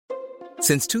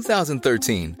Since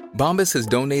 2013, Bombas has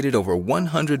donated over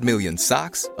 100 million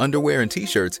socks, underwear, and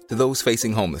T-shirts to those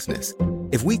facing homelessness.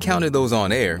 If we counted those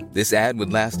on air, this ad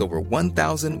would last over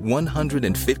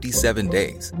 1,157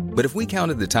 days. But if we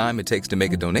counted the time it takes to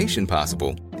make a donation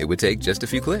possible, it would take just a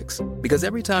few clicks. Because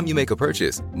every time you make a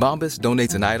purchase, Bombas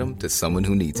donates an item to someone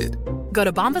who needs it. Go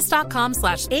to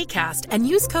bombas.com/ACAST and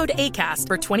use code ACAST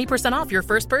for 20% off your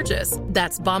first purchase.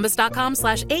 That's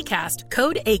bombas.com/ACAST,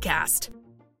 code ACAST.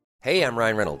 Hey, I'm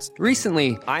Ryan Reynolds.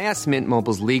 Recently, I asked Mint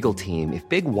Mobile's legal team if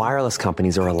big wireless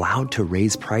companies are allowed to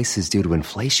raise prices due to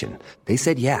inflation. They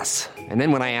said yes. And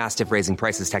then when I asked if raising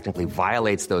prices technically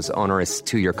violates those onerous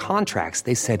two-year contracts,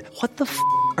 they said, "What the f***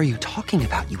 are you talking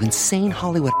about, you insane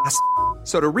Hollywood ass?"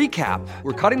 So to recap,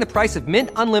 we're cutting the price of Mint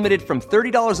Unlimited from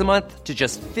 $30 a month to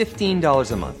just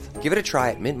 $15 a month. Give it a try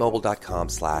at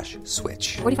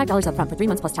mintmobile.com/switch. $45 up front for 3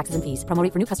 months plus taxes and fees. Promo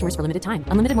rate for new customers for limited time.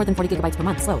 Unlimited more than 40 gigabytes per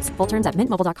month. Slows full terms at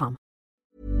mintmobile.com.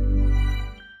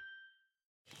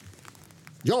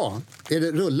 Ja, det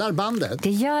rullar bandet.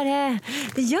 Det gör det.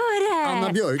 Det gör det.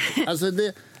 Anna Björk, alltså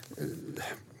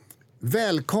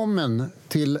välkommen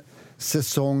till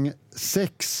säsong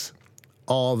 6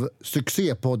 av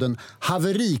succépodden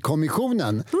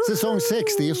Haverikommissionen. Säsong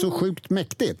 6, det är så sjukt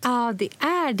mäktigt. Ja, det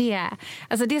är det.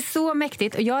 Alltså det är så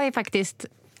mäktigt och jag är faktiskt...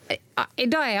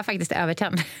 idag är jag faktiskt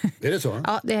övertänd. Är det så?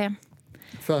 Ja, det är...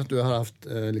 För att du har haft...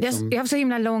 Jag har så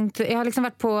himla långt... Jag har liksom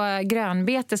varit på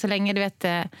grönbete så länge, du vet...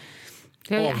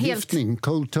 Avgiftning, helt,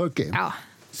 cold turkey. Ja,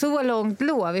 så långt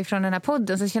lov ifrån den här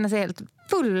podden så känner jag helt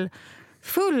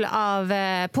full av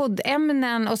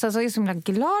poddämnen och så är jag så himla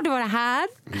glad att vara här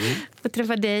och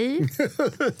träffa dig.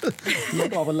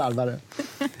 Jag av och larvare.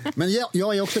 Men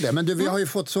jag är också det. Men du, vi har ju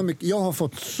fått så mycket, jag har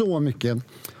fått så mycket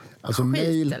alltså skit,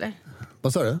 mail. Eller?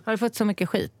 Vad sa du? Har du fått så mycket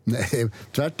skit? Nej,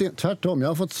 tvärtom. Jag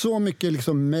har fått så mycket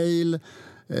liksom mail,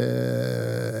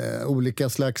 olika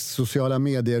slags sociala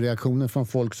mediereaktioner från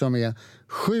folk som är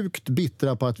sjukt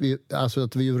bittra på att vi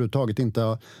överhuvudtaget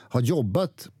inte har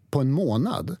jobbat på en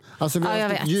månad. Alltså vi har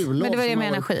haft ett jullov, men det var det jag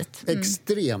menar, skit.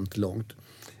 Extremt långt.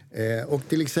 Och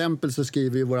till exempel så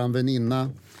skriver ju våran väninna,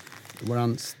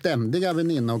 våran ständiga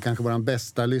väninna och kanske våran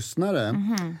bästa lyssnare,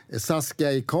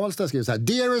 Saskia i Karlstad, skriver så här: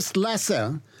 Dearest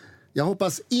Lasse, jag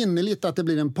hoppas innerligt att det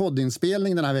blir en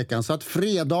poddinspelning den här veckan så att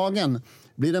fredagen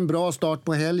blir en bra start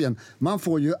på helgen. Man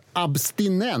får ju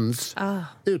abstinens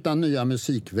utan nya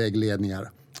musikvägledningar.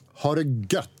 Har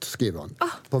det gött, skriver hon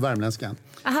på värmländska.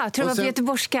 Aha, tror jag var på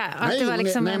göteborgska. Att nej, det var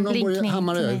liksom en blinkning. Hon bor i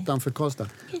Hammarö utanför Karlstad.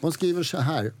 Hon skriver så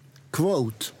här,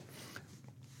 quote: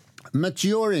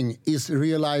 Maturing is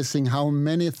realizing how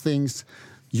many things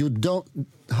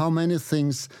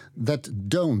that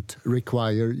don't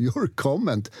require your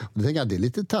comment. Och då tänker jag, det är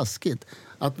lite taskigt.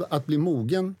 Att bli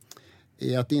mogen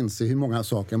är att inse hur många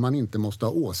saker man inte måste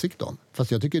ha åsikt om.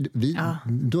 Fast jag tycker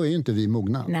då är ju inte vi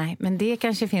mogna. Nej, men det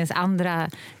kanske finns andra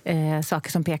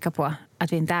saker som pekar på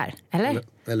att vi inte är.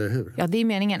 Eller hur? Ja, det är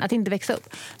meningen, att inte växa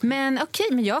upp. Men okej,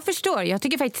 men jag förstår. Jag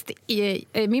tycker faktiskt,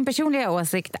 min personliga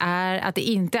åsikt är att det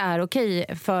inte är okej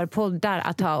för poddar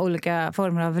att ha olika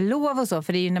former av lov och så.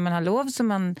 För det är ju när man har lov som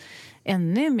man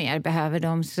ännu mer behöver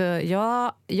dem. Så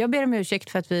jag ber om ursäkt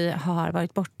för att vi har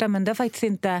varit borta. Men det har faktiskt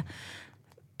inte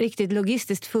riktigt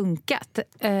logistiskt funkat,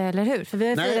 eller hur? För vi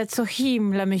har firat så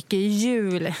himla mycket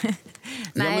jul.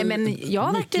 Nej, men jag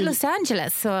har varit i Los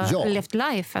Angeles och levt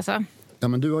life, alltså. Ja,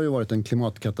 men du har ju varit en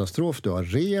klimatkatastrof. Du har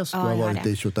rest, du har varit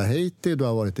i Tjotahejti, du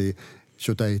har varit i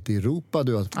Tjotahejti Europa,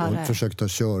 du har försökt ta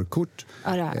körkort.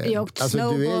 Jag har åkt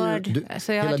snowboard.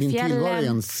 Hela din tillvaro är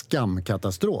en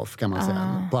skamkatastrof, kan man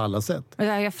säga, på alla sätt.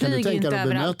 Jag flyger kan du tänka inte dig att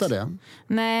bemöta det?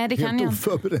 Nej, det kan jag inte. Helt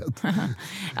oförberedd.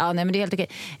 Ja, nej, men det är helt okej.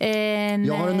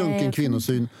 Jag har en unken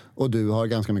kvinnosyn och du har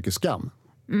ganska mycket skam.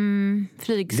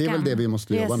 Flygskam. Det är väl det vi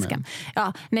måste jobba med.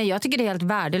 Ja, nej, jag tycker det är helt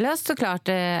värdelöst såklart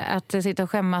att sitta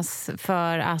och skämmas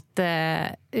för att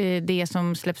det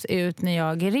som släpps ut när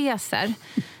jag reser.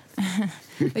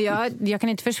 Jag kan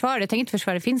inte försvara det. Jag tänker inte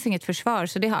försvara det. Det finns inget försvar,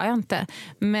 så det har jag inte.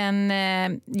 Men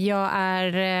jag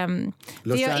är...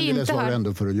 Los Angeles var det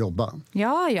ändå för att jobba.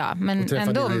 Ja, men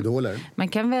ändå. Dina idoler. Man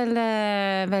kan väl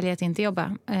välja att inte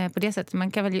jobba på det sättet.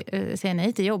 Man kan väl säga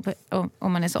nej till jobb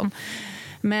om man är sån.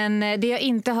 Men det jag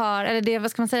inte har, eller det,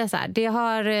 vad ska man säga så här, det jag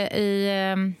har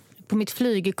på mitt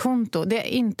flygkonto, det jag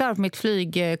inte har på mitt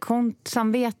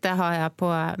flygsamvete har jag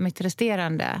på mitt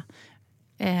resterande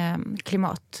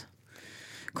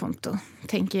klimatkonto,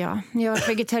 tänker jag. Jag har varit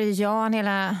vegetarian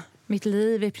hela mitt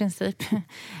liv i princip.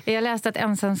 Jag läste att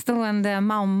ensamstående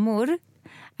mammor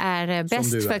är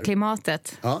bäst för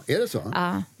klimatet. Ja, är det så?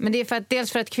 Ja, men det är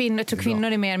dels för att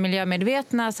kvinnor är mer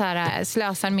miljömedvetna, så här,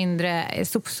 slösar mindre,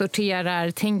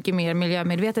 sopsorterar, tänker mer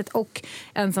miljömedvetet, och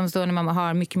ensamstående mamma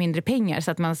har mycket mindre pengar,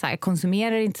 så att man så här,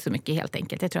 konsumerar inte så mycket helt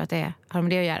enkelt. Jag tror att det har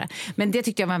med det att göra. Men det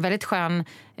tyckte jag var en väldigt skön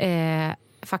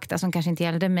fakta som kanske inte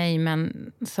gällde mig,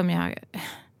 men som jag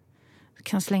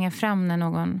kan slänga fram när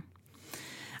någon...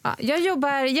 Ja, jag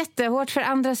jobbar jättehårt för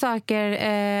andra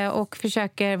saker och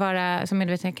försöker vara så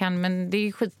medveten jag kan, men det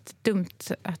är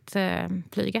skitdumt att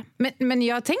flyga. Men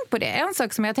jag har tänkt på det. En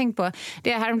sak som jag har tänkt på,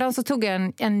 det är häromdagen så tog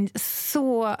jag en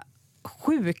så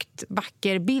sjukt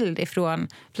vacker bild ifrån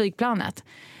flygplanet.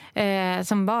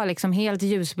 Som var liksom helt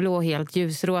ljusblå, helt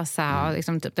ljusrosa och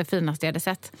liksom typ det finaste jag hade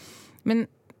sett. Men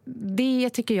det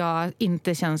tycker jag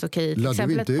inte känns okej. Lade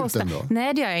du inte ut den då?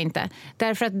 Nej, det gör jag inte.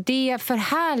 Därför att det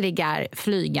förhärligar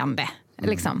flygande.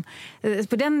 Liksom.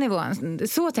 På den nivån.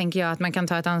 Så tänker jag att man kan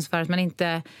ta ett ansvar. Att man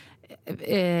inte...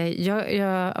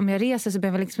 om jag reser så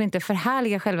behöver jag liksom inte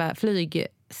förhärliga själva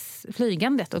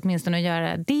flygandet. Åtminstone att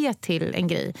göra det till en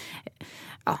grej.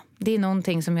 Ja, det är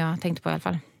någonting som jag tänkte på i alla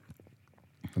fall.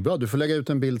 Bra, du får lägga ut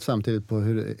en bild samtidigt på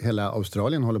hur hela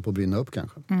Australien håller på att brinna upp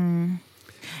kanske.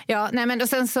 Ja, nej, men och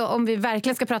sen så om vi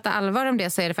verkligen ska prata allvar om det,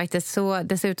 så är det faktiskt så.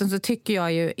 Dessutom så tycker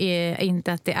jag ju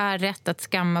inte att det är rätt att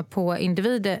skamma på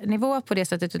individnivå på det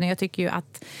sättet, utan jag tycker ju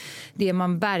att det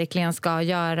man verkligen ska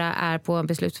göra är på en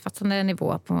beslutsfattande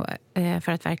nivå för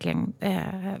att verkligen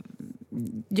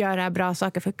göra bra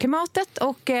saker för klimatet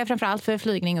och framförallt för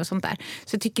flygning och sånt där.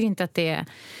 Så jag tycker inte att det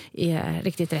är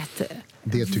riktigt rätt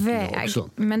det tycker väg. Jag också.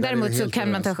 Men däremot så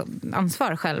kan man ta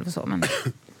ansvar själv och så, men...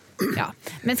 Ja.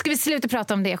 Men ska vi sluta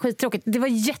prata om det? Skittråkigt. Det var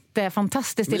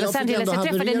jättefantastiskt i Los Angeles. Jag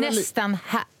träffade nästan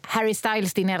Harry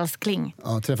Styles, din älskling.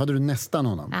 Ja, träffade du nästan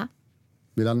honom?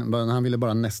 Ja. Han ville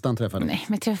bara nästan träffa dig. Nej,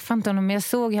 men jag träffade inte honom. Men jag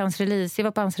såg hans release. Jag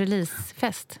var på hans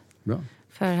releasefest. Bra.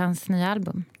 För hans nya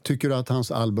album. Tycker du att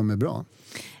hans album är bra?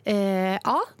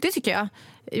 Ja, det tycker jag.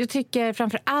 Jag tycker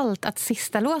framför allt att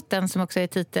sista låten, som också är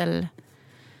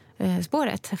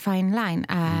titelspåret, Fine Line,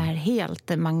 är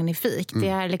helt magnifik. Det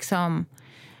är liksom...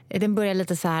 Den börjar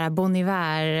lite så här Bon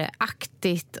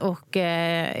Iver-aktigt och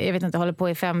jag vet inte, håller på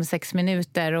i 5-6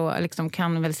 minuter och liksom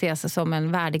kan väl ses som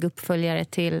en värdig uppföljare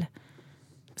till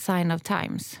Sign of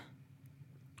Times.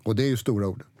 Och det är ju stora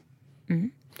ord.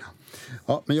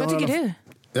 Ja, men vad tycker du?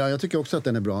 Ja, jag tycker också att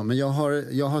den är bra. Men jag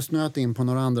har snöat in på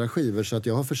några andra skivor, så att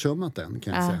jag har försummat den,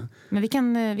 kan jag säga. Men vi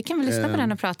kan väl lyssna på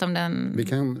den och prata om den.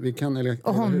 Vi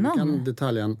kan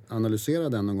detaljanalysera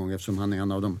den någon gång, eftersom han är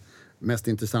en av de mest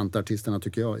intressanta artisterna,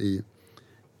 tycker jag,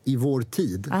 i vår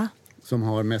tid. Som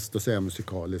har mest att säga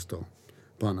musikaliskt och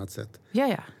på annat sätt.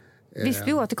 Ja. Visst,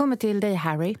 vi återkommer till dig,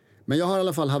 Harry. Men jag har i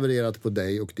alla fall havererat på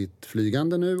dig och ditt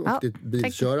flygande nu och ditt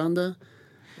bilkörande.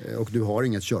 Och du har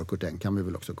inget körkort än, kan vi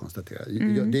väl också konstatera.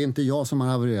 Det är inte jag som har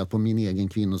havererat på min egen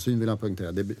kvinnosyn, vill jag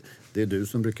poängtera. Det är du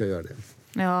som brukar göra det.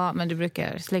 Ja, men du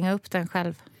brukar slänga upp den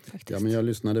själv. Faktiskt. Ja, men jag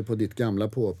lyssnade på ditt gamla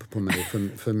påhopp på mig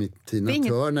för mitt Tina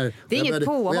Turner. Det är inget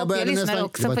påhopp, jag lyssnar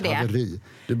också på det. Haveri.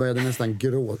 Du började nästan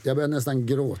gråta. Jag började nästan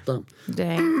gråta.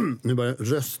 Nu börjar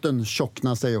rösten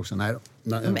tjockna sig också. Nej,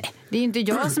 men det är ju inte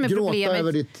jag som är problemet. Gråta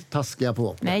över ditt taskiga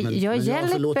påhopp. Nej, jag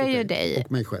hjälper ju dig.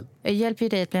 Och mig själv. Jag hjälper ju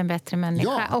dig att bli en bättre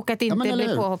människa. Ja. Och att inte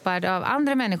bli påhoppad av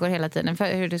andra människor hela tiden.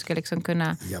 För hur du ska liksom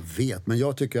kunna... Jag vet, men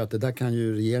jag tycker att det där kan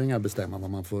ju regeringar bestämma vad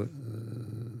man får...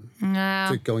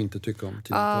 tycka och inte tycka om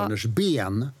Tina Turners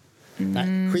ben.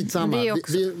 Nej, skitsamma.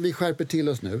 Vi skärper till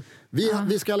oss nu.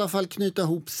 Vi ska i alla fall knyta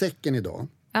ihop säcken idag.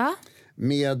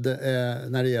 Med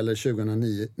när det gäller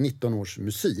 2019 års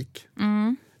musik.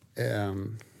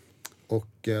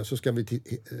 Och så ska vi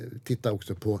titta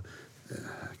också på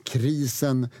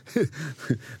krisen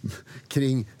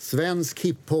kring svensk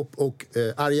hiphop och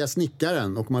Arga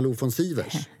Snickaren och Malou von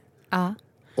Sivers.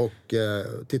 Och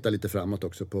titta lite framåt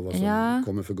också på vad som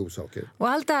kommer för godsaker. Och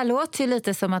allt det här låter ju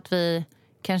lite som att vi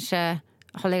kanske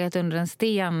har legat under en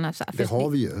sten. Det har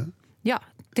vi ju. Ja,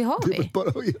 det har vi.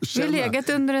 Vi har legat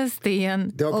under en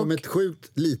sten. Det har kommit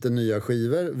sjukt lite nya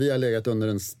skivor. Vi har legat under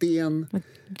en sten.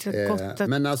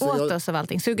 Men alltså, åt oss av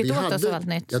allting. Sugit åt oss av allt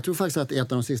nytt. Jag tror faktiskt att i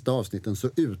ett av de sista avsnitten så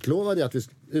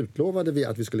utlovade vi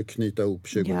att vi skulle knyta ihop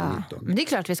 2019. Ja, men det är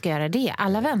klart vi ska göra det.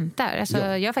 Alla väntar. Alltså,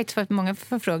 jag har faktiskt fått många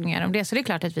förfrågningar om det, så det är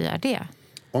klart att vi gör det.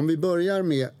 Om vi börjar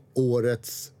med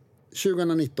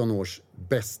 2019 års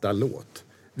bästa låt.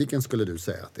 Vilken skulle du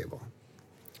säga att det var?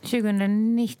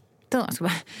 2019?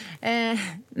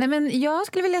 Nej, men jag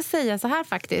skulle vilja säga så här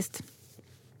faktiskt.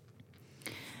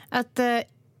 Att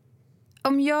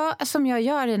om jag, som jag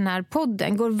gör i den här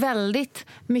podden, går väldigt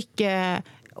mycket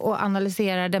och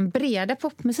analyserar den breda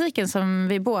popmusiken som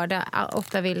vi båda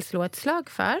ofta vill slå ett slag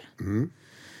för.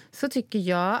 så tycker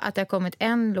jag att det har kommit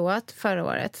en låt förra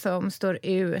året som står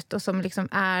ut och som liksom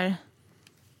är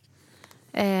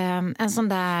en sån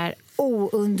där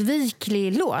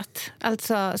oundviklig låt.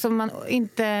 Alltså som man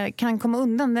inte kan komma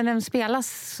undan. När den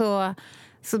spelas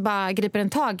så bara griper den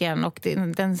tagen och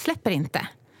den släpper inte.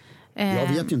 Jag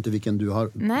vet ju inte vilken du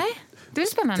har det är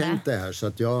spännande. tänkt det här, så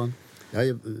att jag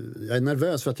är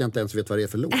nervös för att jag inte ens vet vad det är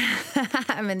för låt.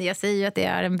 Men jag säger ju att det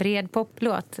är en bred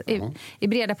poplåt. I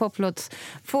breda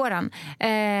poplåtsfåran.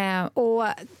 Och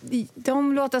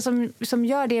de låtar som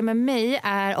gör det med mig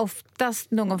är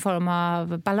oftast någon form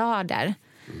av ballader.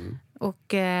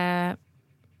 Och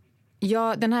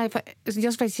jag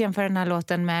ska faktiskt jämföra den här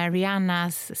låten med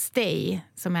Rihannas Stay,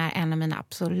 som är en av mina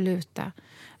absoluta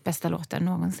bästa låtar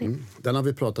någonsin. Den har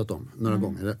vi pratat om några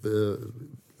gånger.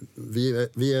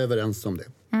 Vi är överens om det.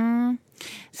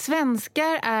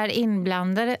 Svenskar är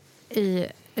inblandade i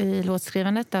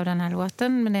låtskrivandet av den här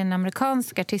låten, men det är en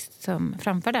amerikansk artist som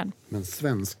framför den. Men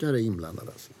svenskar är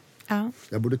inblandade alltså? Ja.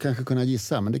 Jag borde kanske kunna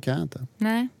gissa, men det kan jag inte.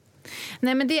 Nej,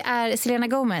 men det är Selena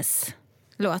Gomez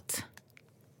låt.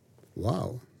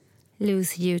 Wow.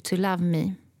 Lose You to Love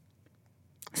Me.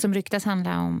 Som ryktas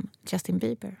handla om Justin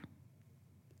Bieber.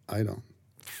 Aj då.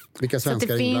 Vilka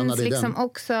svenskar är inblandade i den? Så det finns liksom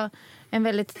också en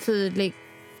väldigt tydlig...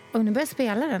 Och nu börjar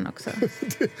spela den också.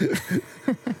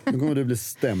 Nu kommer du bli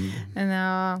stämd.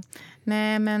 Ja.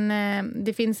 Nej, men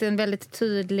det finns en väldigt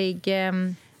tydlig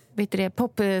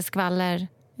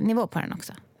popskvaller-nivå på den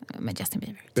också. Med Justin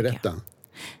Bieber. Berätta.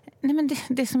 Nej, men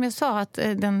det som jag sa, att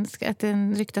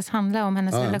den ryktas handla om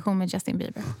hennes relation med Justin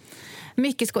Bieber.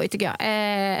 Mycket skoj tycker jag.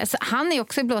 Så han är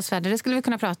också i blåsväder. Det skulle vi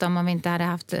kunna prata om vi inte hade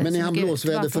haft... Men är han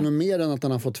blåsväder för något mer än att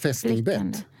han har fått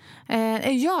fästingbett?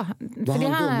 Ja. Vad har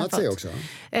han dummat sig också?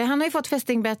 Han har ju fått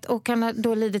fästingbett och han har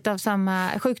då lidit av samma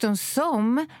sjukdom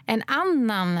som en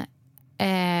annan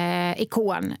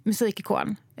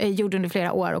musikikon gjorde under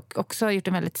flera år och också har gjort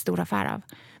en väldigt stor affär av.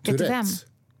 Vet du vem?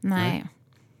 Nej,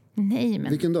 men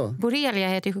vilken då? Borrelia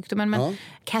heter ju sjukdomen, men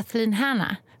Kathleen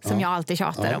Hanna, som jag alltid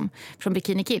tjatar om, från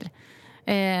Bikini Kill.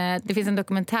 Det finns en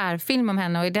dokumentärfilm om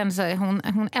henne och i den så hon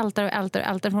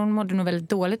ältar. Hon mådde nog väldigt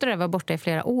dåligt och det var borta i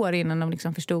flera år innan de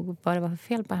liksom förstod vad det var för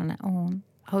fel på henne. Och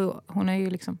hon har ju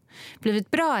liksom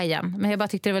blivit bra igen. Men jag bara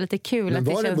tyckte det var lite kul. Men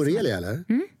att var det borrelia eller?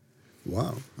 Mm.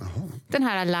 Wow, aha. Den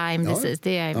här Lyme disease,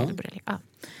 det är väldigt borrelia. Ja.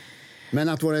 Men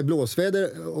att vara i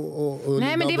blåsväder och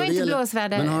nej, men det var inte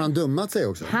blåsväder. Men har han dummat sig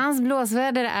också? Hans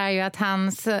blåsväder är ju att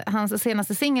hans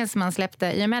senaste singel som han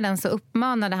släppte, i och med den så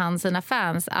uppmanade han sina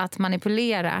fans att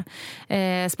manipulera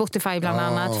Spotify bland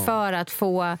annat för att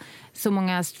få så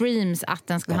många streams att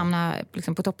den skulle hamna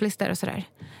liksom, på topplistor och sådär.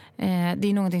 Det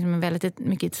är någonting som är väldigt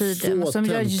mycket i tiden. Så som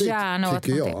jag gärna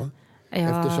tycker jag.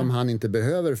 Eftersom han inte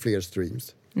behöver fler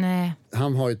streams. Nej.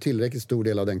 Han har ju tillräckligt stor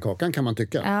del av den kakan, kan man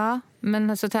tycka. Ja,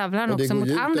 men så tävlar han också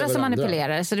mot andra som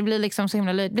manipulerar. Så det blir liksom så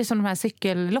himla löjligt. Det blir som de här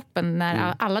cykelloppen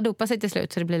när alla dopar sig till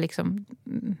slut. Så det blir liksom...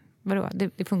 Vadå?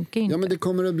 Det funkar ju inte. Ja, men det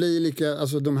kommer att bli lika...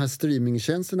 Alltså de här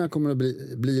streamingtjänsterna kommer att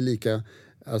bli lika...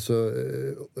 Alltså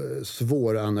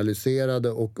svåranalyserade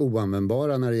och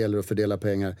oanvändbara när det gäller att fördela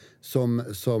pengar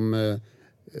som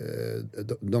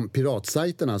de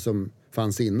piratsajterna som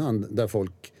fanns innan, där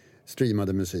folk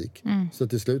streamade musik. Så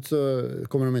till slut så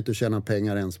kommer de inte att tjäna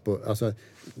pengar ens på... Alltså,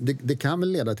 det kan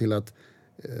väl leda till att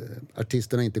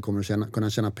artisterna inte kommer att kunna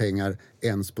tjäna pengar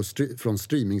ens från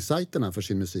streamingsajterna för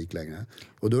sin musik längre.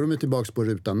 Och då är de tillbaka på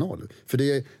ruta 0. För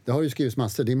det har ju skrivits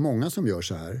massor. Det är många som gör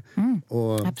så här.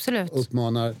 Och absolut.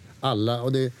 Uppmanar alla.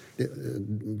 Och de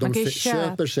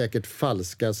köper säkert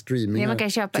falska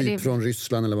streamingar. Typ från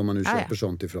Ryssland eller vad man nu köper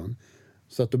sånt ifrån.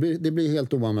 Så att det blir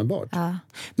helt oanvändbart. Ja.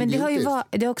 Men det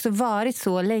har också varit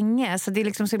så länge. Så det är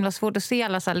liksom så himla svårt att se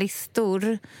alla så här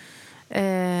listor.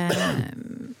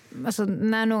 Alltså,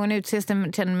 när någon utses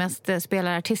till den mest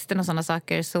spelare artisten och sådana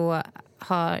saker, så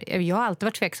har jag alltid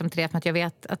varit tveksam till det, för att jag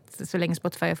vet att så länge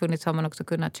Spotify har funnits har man också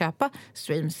kunnat köpa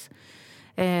streams.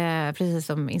 Precis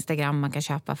som Instagram, man kan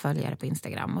köpa följare på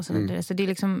Instagram och så vidare. Så det är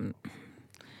liksom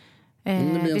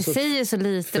det säger så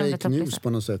lite fake news på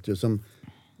något sätt ju, som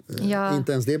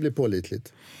inte ens det blir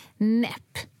pålitligt.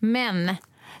 Näpp. Men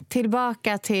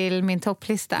tillbaka till min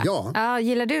topplista.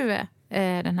 Gillar du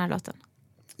den här låten?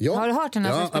 Ja. Har du hört den?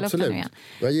 Ja, absolut.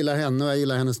 Jag gillar henne och jag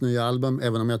gillar hennes nya album,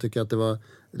 även om jag tycker att det var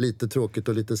lite tråkigt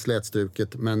och lite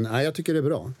slätstruket. Men jag tycker det är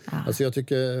bra. Alltså, jag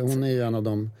tycker hon är ju en av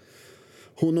dem.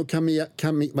 Hon och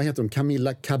vad heter hon?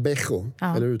 Camila Cabello.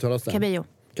 Eller hur uttalas det?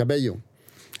 Cabello.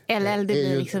 LL, det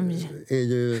blir liksom... är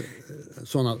ju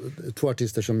såna två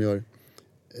artister som gör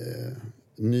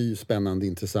ny, spännande,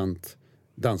 intressant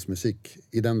dansmusik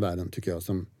i den världen, tycker jag,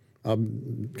 som Ja,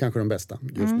 kanske de bästa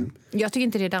just nu. Jag tycker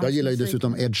inte det är dansmusik. Jag gillar ju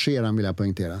dessutom Ed Sheeran, vill jag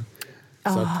poängtera.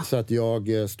 Så att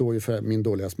jag står ju för min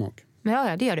dåliga smak.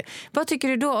 Ja, det gör du. Vad tycker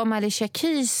du då om Alicia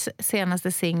Keys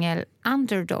senaste singel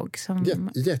Underdog?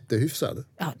 Jättehyfsad,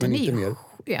 ja, men inte mer.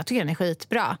 Jag tycker den är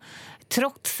skitbra.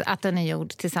 Trots att den är gjord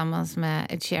tillsammans med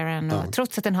Ed Sheeran och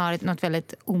trots att den har något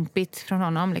väldigt ompigt från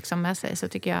honom liksom med sig, så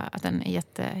tycker jag att den är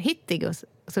jättehittig och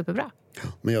superbra.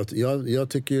 Men jag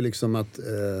tycker ju liksom att...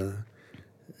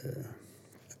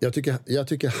 Jag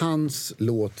tycker hans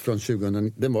låt från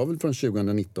 2019, den var väl från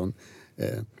 2019.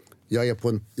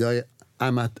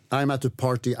 I'm at a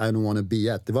party I don't wanna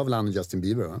be at. Det var väl han och Justin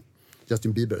Bieber, va?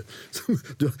 Justin Bieber.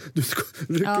 Du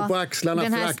rycker på axlarna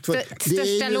för akt. Det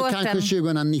är ju låten, kanske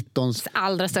 2019s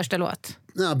allra största låt.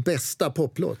 Ja, bästa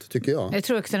poplåt, tycker jag. Jag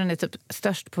tror också den är typ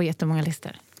störst på jättemånga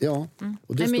listor. Ja.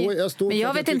 Och det men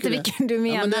jag vet inte vilken du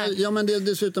menar. Men det är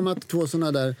dessutom att två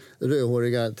såna där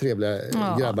rödhåriga, trevliga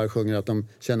grabbar sjunger att de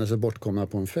känner sig bortkomna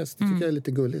på en fest. Det tycker jag är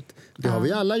lite gulligt. Det har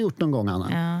vi alla gjort någon gång,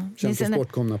 Anna. Känt oss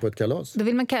bortkomna på ett kalas. Då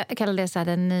vill man kalla det så här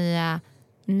den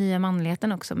nya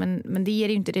manligheten också, men det är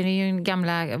ju inte, det är ju en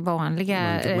gamla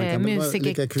vanliga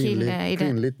musikerkille.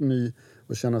 Kvinnligt ny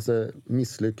och känna sig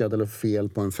misslyckad eller fel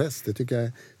på en fest. Det tycker jag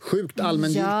är sjukt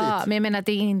allmängiltigt. Ja, men jag menar att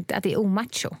det är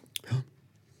omacho. Ja.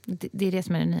 Det är det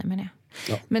som är det nya, menar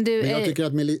jag. Ja. Men jag tycker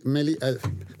att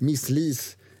Miss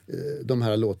Lis, de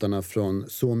här låtarna från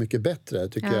Så mycket bättre,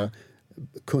 tycker jag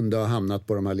kunde ha hamnat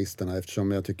på de här listorna,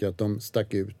 eftersom jag tycker att de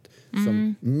stack ut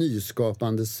som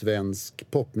nyskapande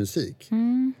svensk popmusik.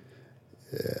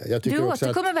 Du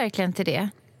återkommer verkligen till det?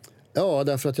 Ja,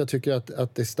 därför att jag tycker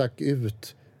att det stack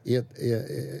ut i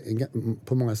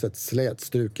på många sätt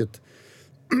slätstruket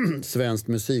svenskt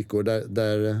musik, och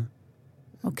där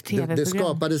och det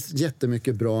skapades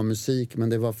jättemycket bra musik, men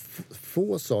det var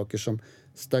få saker som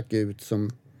stack ut,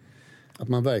 som att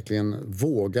man verkligen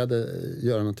vågade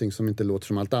göra någonting som inte låter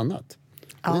som allt annat.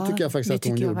 Och det tycker jag faktiskt att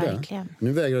hon gjorde. Verkligen.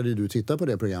 Nu vägrade du titta på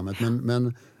det programmet,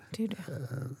 men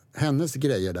hennes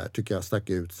grejer där tycker jag stack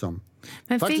ut som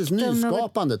faktiskt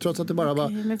nyskapande, trots att det bara var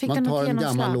man tar en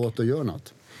gammal låt och gör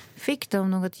något. Fick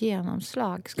de något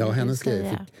genomslag? Ja, hennes grejer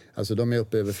fick, alltså de är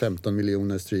uppe över 15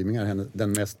 miljoner streamingar,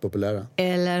 den mest populära.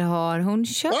 Eller har hon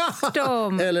köpt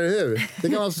dem? Eller hur? Det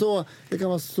kan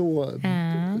vara så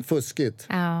fuskigt.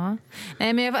 Ja.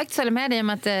 Nej, men jag faktiskt håller med dig om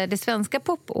att det svenska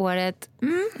popåret,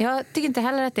 jag tycker inte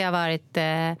heller att det har varit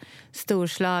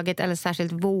storslaget eller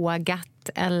särskilt vågat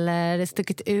eller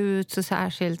stuckit ut så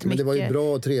särskilt mycket. Men det var ju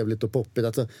bra och trevligt och poppigt.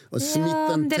 Alltså, och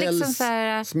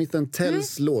Smith &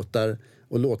 Tells låtar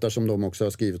och låtar som de också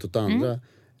har skrivit åt andra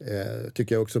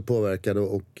tycker jag också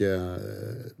påverkade.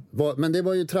 Men det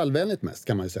var ju trallvänligt mest,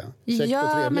 kan man ju säga.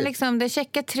 Ja, men liksom det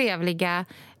käcka, trevliga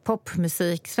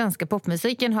popmusik, svenska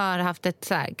popmusiken har haft ett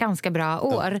så här ganska bra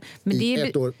år. Men det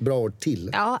är ett bra år till.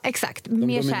 Ja, exakt.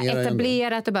 Mer så här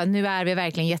etablerat och bara, nu är vi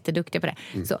verkligen jätteduktiga på det.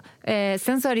 Så,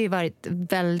 sen så har det ju varit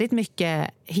väldigt mycket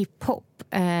hiphop.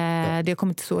 Det har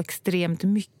kommit så extremt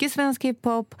mycket svensk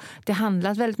hiphop. Det har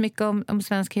handlat väldigt mycket om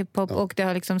svensk hiphop och det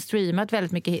har liksom streamat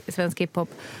väldigt mycket svensk hiphop.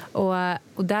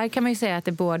 Och där kan man ju säga att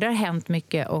det både har hänt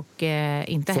mycket och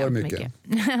inte hänt mycket.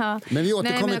 Men vi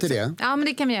återkommer till det. Ja, men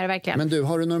det kan vi göra verkligen. Men du,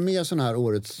 har du några mer sån här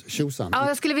årets tjosan? Ja,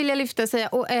 jag skulle vilja lyfta och säga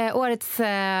årets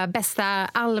bästa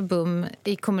album.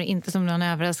 Det kommer inte som någon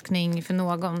överraskning för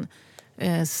någon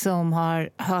som har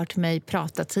hört mig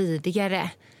prata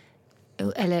tidigare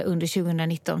eller under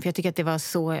 2019, för jag tycker att det var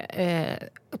så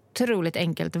otroligt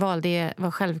enkelt val. Det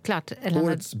var självklart.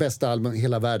 Årets bästa album i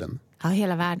hela världen? Ja,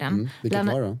 hela världen. Vilket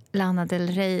var då? Lana Del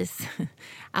Reys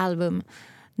album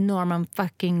Norman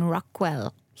fucking Rockwell.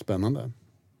 Spännande.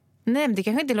 Nej, det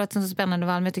kanske inte låter som så spännande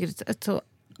val, men jag tycker det är ett så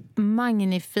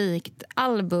magnifikt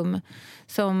album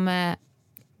som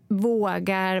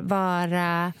vågar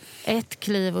vara ett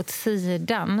kliv åt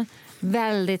sidan.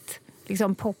 Väldigt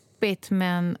liksom poppigt,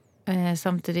 men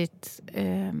samtidigt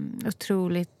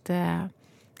otroligt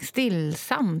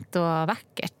stillsamt och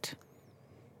vackert.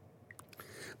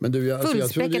 Men du, jag trodde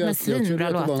att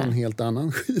det var en helt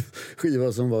annan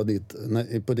skiva som var ditt.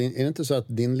 Är det inte så att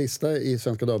din lista i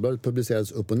Svenska Dagbladet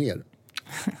publicerades upp och ner?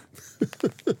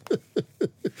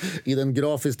 I den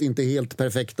grafiskt inte helt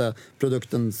perfekta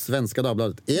produkten Svenska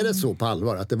Dagbladet. Är det så på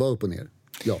allvar att det var upp och ner?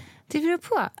 Ja. Det beror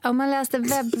på. Om man läste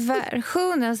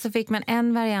webbversionen så fick man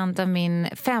en variant av min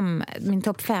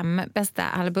topp 5 bästa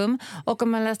album. Och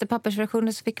om man läste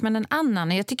pappersversionen så fick man en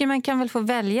annan. Jag tycker man kan väl få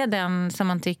välja den som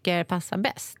man tycker passar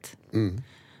bäst.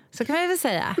 Så kan man väl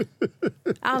säga.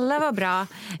 Alla var bra.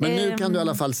 Men nu kan du i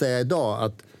alla fall säga idag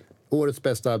att årets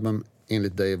bästa album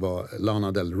enligt dig var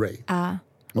Lana Del Rey.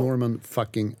 Norman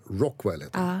fucking Rockwell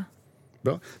heter.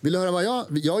 Bra. Vill du höra vad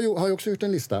jag har ju också gjort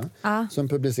en lista som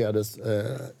publicerades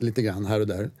lite grann här och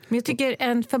där. Men jag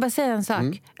tycker, får bara säga en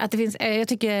sak, att det finns, jag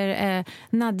tycker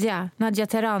Nadja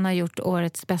Teran har gjort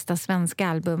årets bästa svenska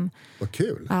album. Vad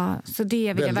kul. Ja, så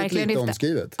det vill jag verkligen lite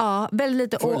omskrivet. Ja,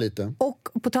 väldigt lite. lite. Och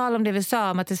på tal om det vi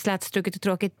sa om att det är slätstruket och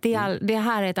tråkigt, det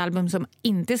här är ett album som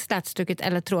inte är slätstruket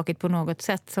eller tråkigt på något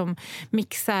sätt, som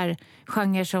mixar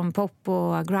genrer som pop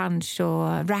och grunge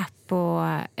och rap och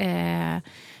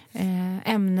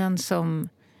ämnen som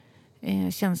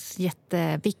känns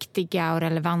jätteviktiga och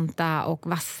relevanta och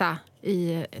vassa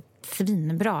i ett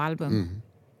svinbra album.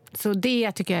 Så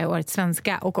det tycker jag är årets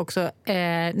svenska, och också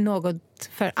något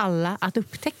för alla att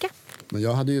upptäcka. Men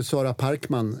jag hade ju Sara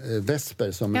Parkman,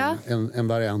 Vesper, som en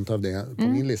variant av det på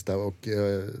min lista, och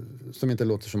som inte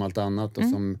låter som allt annat och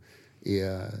som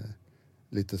är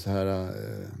lite så här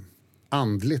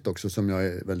andligt också, som jag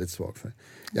är väldigt svag för.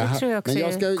 Det tror jag också.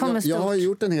 Men jag har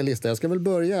gjort en hel lista. Jag ska väl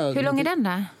börja. Hur lång är den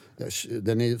då?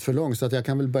 Den är för lång så att jag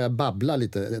kan väl börja babbla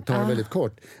lite. Det tar väldigt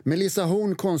kort. Melissa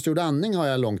Horn, Konstgjord andning, har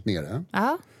jag långt nere.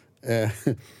 Ja.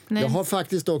 Jag har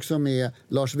faktiskt också med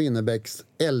Lars Winnerbäcks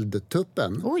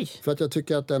Eldtuppen. Oj. För att jag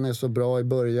tycker att den är så bra i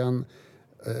början.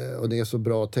 Och det är så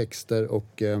bra texter.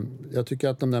 Och jag tycker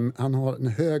att han har en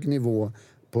hög nivå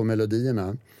på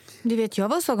melodierna. Du vet,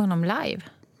 jag såg honom live.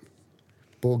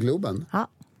 På Globen? Ja.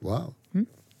 Wow.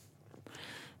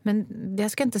 Men det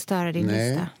ska inte störa din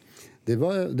lista.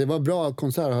 Det var bra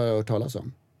konsert, har jag hört talas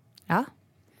om. Ja.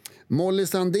 Molly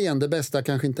Sandén, det bästa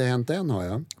kanske inte hänt än, har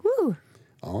jag.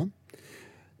 Ja.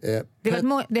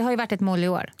 Det har ju varit ett mål i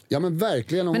år. Ja, men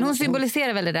verkligen. Men hon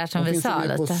symboliserar väl det där som vi sa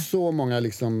lite. Hon finns på så många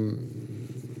liksom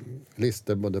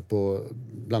listor, både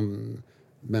bland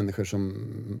människor som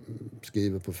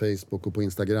skriver på Facebook och på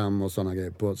Instagram och sådana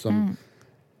grejer, som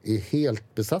är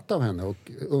helt besatta av henne, och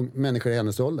människor i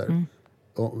hennes ålder.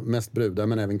 Och mest brudar,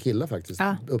 men även killar faktiskt.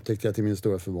 Upptäckte jag till min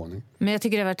stora förvåning. Men jag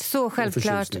tycker det har varit så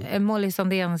självklart Molly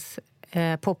Sandéns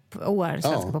popår,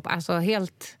 svenska pop. Alltså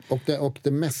helt... Och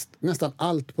nästan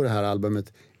allt på det här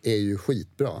albumet är ju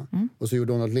skitbra. Och så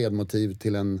gjorde hon ett ledmotiv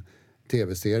till en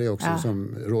tv-serie också,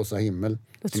 som Rosa himmel.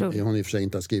 Som hon i och för sig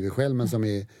inte har skrivit själv, men som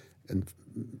är en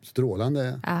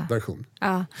strålande version.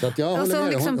 Så att jag håller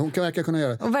med. Liksom, hon kan verkligen kunna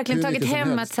göra. Och verkligen tagit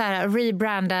hem att så här,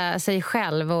 rebranda sig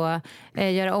själv och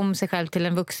göra om sig själv till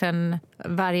en vuxen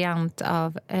variant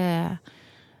av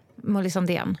Molly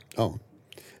Sandén. Ja.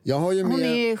 Jag har ju hon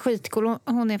är skitcool.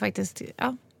 Hon är faktiskt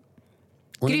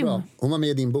hon grym. Är bra. Hon var med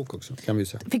i din bok också, kan vi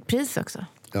säga. Fick pris också.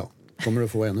 Ja, kommer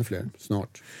att få ännu fler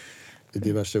snart. I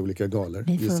diverse olika galor.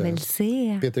 Vi får väl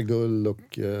se. Peter Gull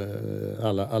och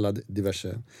alla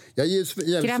diverse. Jag är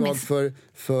jävligt svag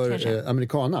för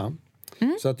Americana.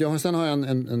 Så att sen har jag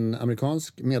en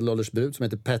amerikansk medelålders brud som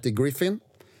heter Patty Griffin,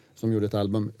 som gjorde ett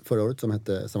album förra året som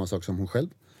hette samma sak som hon själv.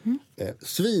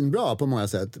 Svinbra på många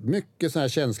sätt. Mycket så här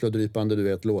känslodrypande, du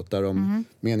vet, låtar om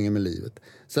meningen med livet.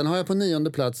 Sen har jag på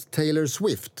 9:e plats Taylor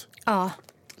Swift. Ja.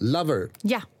 Lover.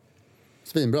 Ja.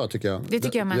 Svinbra tycker jag. Det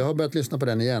tycker jag med. Jag har börjat lyssna på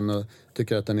den igen och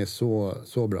tycker att den är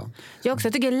så bra. Jag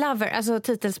tycker Lover, alltså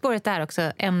titelspåret är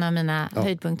också en av mina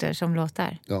höjdpunkter som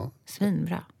låtar. Ja.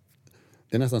 Svinbra.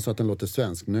 Det är nästan så att den låter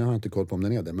svensk. Nu har jag inte koll på om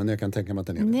den är det, men jag kan tänka mig att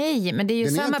den är det. Nej, men det är ju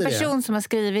samma person som har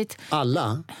skrivit...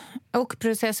 Alla? Och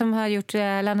process som har gjort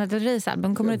Lana Del Reys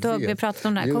album. Kommer du inte ihåg? Vi pratade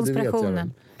om den här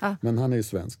konspirationen. Ja. Men han är ju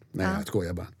svensk. Nej, jag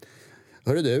skojar bara.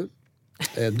 Hörru du,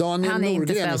 Daniel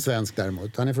Norgren är svensk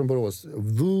däremot. Han är från Borås.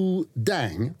 Wu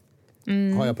Dang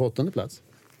har jag på 8:e plats.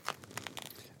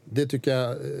 Det tycker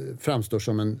jag framstår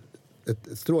som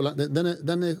ett strålande...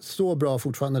 Den är så bra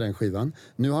fortfarande, den skivan.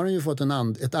 Nu har han ju fått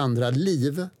ett andra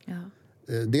liv. Ja.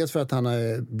 Dels för att han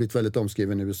har blivit väldigt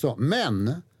omskriven i USA.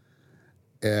 Men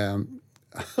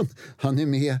han är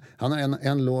med... Han har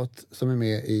en låt som är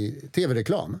med i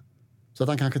tv-reklam. Så att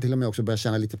han kanske till och med också börjar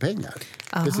tjäna lite pengar.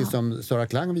 Aha. Precis som Sara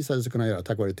Klang visade sig kunna göra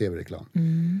tack vare tv-reklam.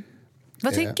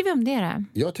 Vad tycker vi om det då?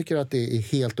 Jag tycker att det är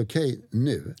helt okej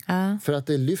nu. För att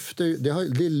det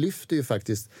lyfter ju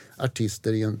faktiskt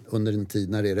artister under en tid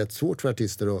när det är rätt svårt för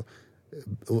artister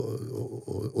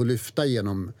att lyfta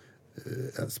genom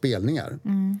spelningar.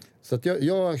 Så att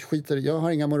jag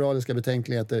har inga moraliska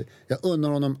betänkligheter. Jag unnar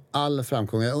honom all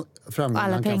framgång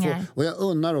han kan få. Och jag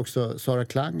unnar också Sara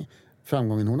Klang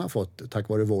framgången hon har fått tack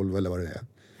vare Volvo eller vad det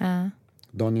är.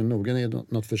 Daniel Norgren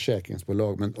är något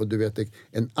försäkringsbolag, och du vet,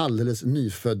 en alldeles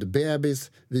nyfödd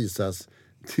bebis visas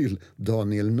till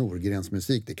Daniel Norgrens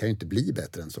musik. Det kan ju inte bli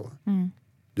bättre än så.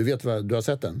 Du vet du har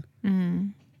sett den?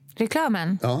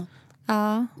 Reklamen? Ja.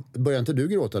 Börjar inte du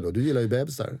gråta då? Du gillar ju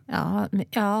bebisar. Ja,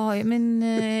 men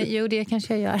jo, det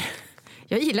kanske jag gör.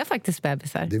 Jag gillar faktiskt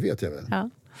bebisar. Det vet jag väl.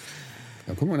 Ja.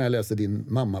 Jag kommer ihåg när jag läste din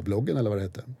mammabloggen eller vad det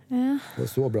hette. Ja. Det var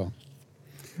så bra.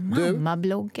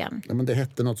 Mammabloggen? Ja, men det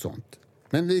hette något sånt.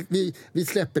 Men vi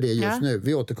släpper det just nu.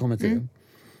 Vi återkommer till det.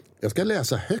 Jag ska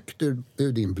läsa högt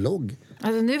ur din blogg.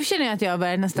 Alltså, nu känner jag att jag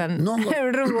börjar nästan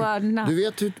rodna. Du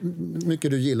vet hur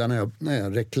mycket du gillar när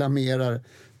jag reklamerar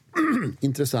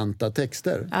intressanta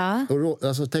texter. Ja.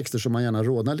 Alltså texter som man gärna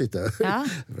rodnar lite. Ja.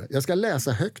 Jag ska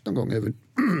läsa högt någon gång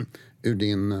ur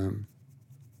din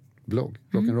blogg.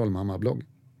 Rock'n'roll-mamma-blogg.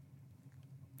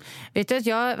 Vet du att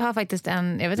jag har faktiskt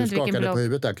jag vet inte vilken blogg. Du skakade på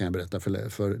huvudet där, kan jag berätta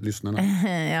för lyssnarna.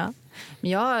 Ja.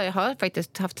 Jag har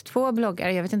faktiskt haft 2 bloggar.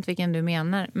 Jag vet inte vilken du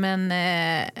menar. Men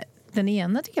den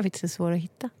ena tycker jag faktiskt är svår att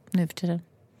hitta nu för tiden.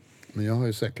 Men jag har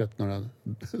ju säkrat några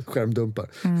skärmdumpar.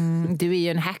 Du är ju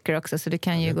en hacker också, så du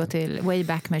kan ju gå till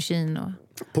Wayback Machine och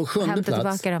på sjunde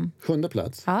plats,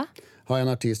 plats har jag en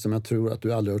artist som jag tror att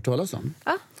du aldrig har hört talas om.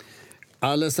 Ja.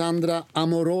 Alessandra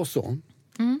Amoroso.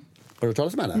 Har du hört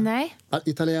talas om henne? Nej.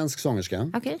 Italiensk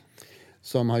sångerska. Okay.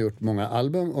 Som har gjort många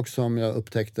album och som jag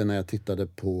upptäckte när jag tittade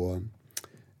på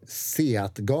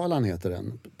Seat-galan heter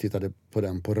den. Tittade på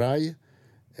den på Rai.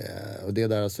 Och det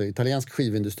där, alltså, italiensk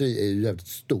skivindustri är ju jävligt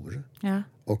stor. Ja.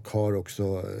 Och har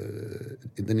också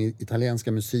den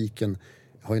italienska musiken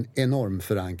har en enorm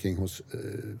förankring hos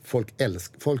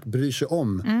folk bryr sig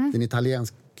om den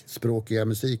italienskspråkiga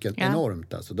musiken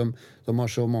enormt. Alltså. De har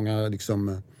så många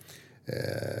liksom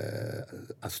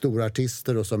stora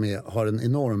artister och som har en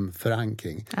enorm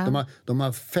förankring. De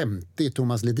har 50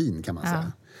 Thomas Ledin kan man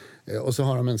säga. Och så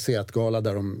har de en Seat-gala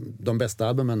där de bästa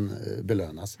albumen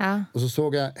belönas. Ja. Och så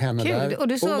såg jag henne där. Och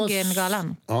du såg en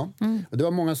galan? Ja. Och det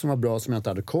var många som var bra som jag inte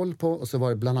hade koll på. Och så var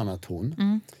det bland annat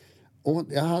hon. Och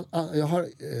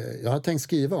jag har tänkt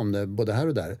skriva om det både här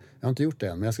och där. Jag har inte gjort det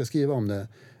än, men jag ska skriva om det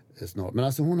snart. Men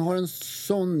alltså hon har en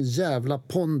sån jävla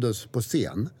pondus på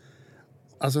scen.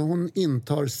 Alltså hon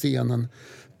intar scenen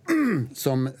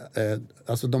som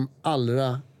alltså de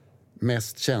allra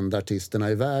mest kända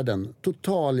artisterna i världen.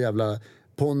 Total jävla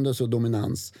pondus och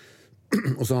dominans.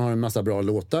 Och så har hon en massa bra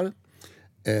låtar.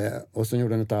 Och sen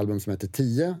gjorde hon ett album som heter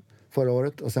 10 förra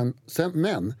året. Och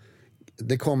men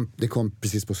det kom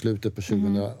precis på slutet på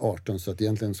 2018 så att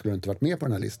egentligen skulle det inte varit med på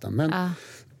den här listan. Men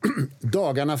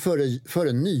dagarna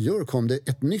före nyår kom det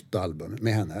ett nytt album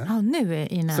med henne. Ja, nu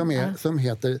innan. Som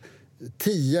heter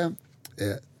 10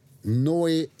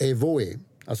 Noi e Voi.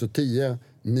 Alltså 10,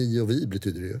 ni och vi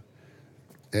betyder det ju.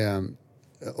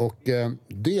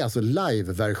 Det är alltså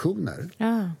live-versioner.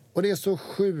 Ja. Och det är så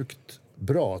sjukt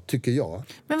bra, tycker jag.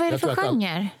 Men vad är det för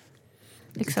genre?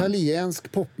 Liksom.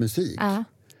 Italiensk popmusik. Ja.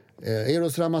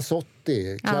 Eros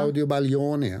Ramazzotti, Claudio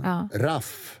Baglioni,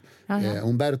 Raff,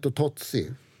 Umberto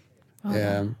Tozzi.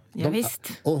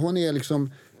 Visst. Och hon är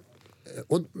liksom...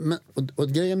 Och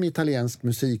grejen med italiensk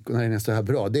musik när den är så här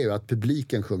bra, det är ju att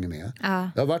publiken sjunger med.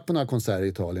 Jag har varit på några konserter i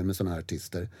Italien med såna här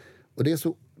artister. Och det är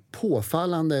så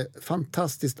påfallande,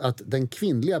 fantastiskt att den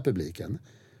kvinnliga publiken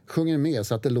sjunger med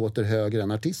så att det låter högre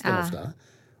än artisten ofta.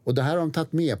 Och det här har de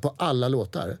tagit med på alla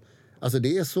låtar. Alltså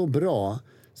det är så bra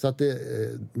så att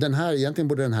egentligen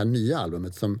borde den här nya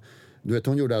albumet som, du vet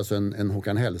hon gjorde alltså en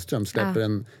Håkan Hellström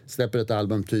släpper ett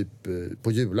album typ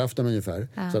på julafton ungefär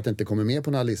så att det inte kommer med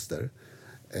på några listor.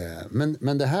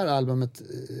 Men det här albumet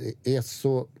är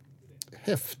så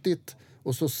häftigt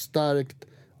och så starkt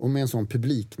och med en sån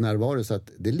publiknärvaro så att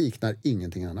det liknar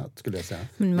ingenting annat skulle jag säga.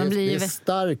 Det är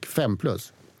stark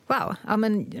 5+. Wow, ja,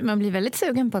 men man blir väldigt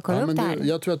sugen på att kolla upp det här.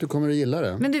 Jag tror att du kommer att gilla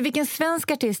det. Men du, vilken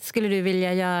svensk artist skulle du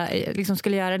vilja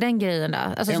skulle göra den grejen då?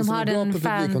 Alltså, en som har är bra på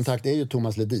fans... publikkontakt är ju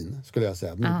Thomas Ledin, skulle jag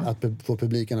säga. Att få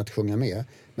publiken att sjunga med.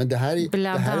 Men det här är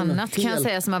bland annat kan jag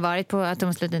säga som har varit på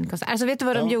Thomas Ledin-konsert. Alltså vet du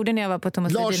vad de gjorde när jag var på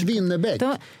Thomas Ledin?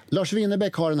 Lars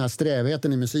Winnerbäck har den här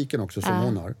strävheten i musiken också som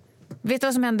hon har. Vet du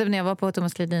vad som hände när jag var på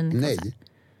Thomas Ledin-konsert? Nej.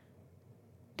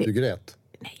 Du grät.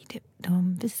 Nej,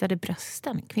 de visade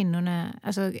brösten. Kvinnorna,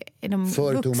 alltså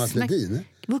för vuxna, Thomas Ledin?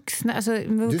 Vuxna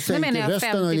du sänkte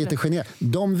rösten och är lite generad.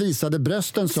 De visade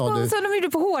brösten, sa du. Som de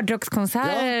gjorde på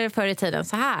hårdrockskonserter förr i tiden.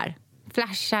 Så här,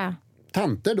 flasha.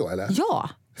 Tanter då, eller? Ja,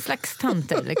 slags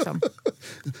tanter liksom.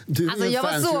 Du är jag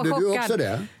var så chockad. Du också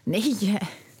det? Nej,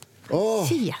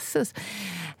 Jesus.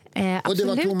 Och det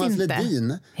var Thomas inte.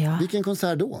 Ledin. Ja. Vilken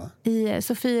konsert då? I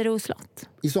Sofiero slott.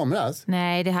 I somras?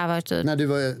 Nej, det här var typ... När du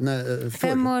var...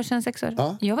 5 år sedan, 6 år.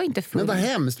 Ja. Jag var inte full. Men vad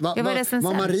hemskt.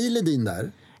 Var Marie Ledin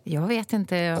där? Jag vet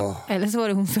inte. Eller så var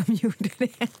det hon som gjorde det.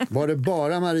 Var det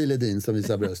bara Marie Ledin som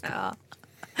visade bröst? Ja.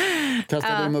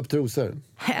 Kastade de upp trosor?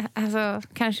 Alltså,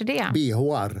 kanske det.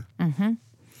 BHR.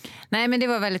 Nej, men det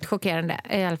var väldigt chockerande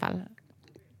i alla fall.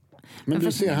 Men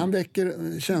du ser, han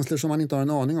väcker känslor som man inte har en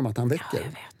aning om att han väcker. Ja, jag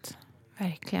vet.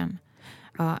 Verkligen.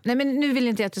 Ja. Nej, men nu vill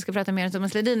inte jag att du ska prata mer om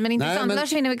Thomas Ledin, men intressant.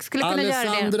 Lars Winnerbäck skulle kunna göra det.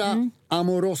 Alessandra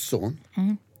Amoroso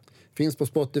finns på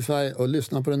Spotify, och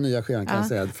lyssna på den nya skivan kan jag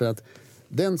säga, för att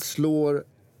den slår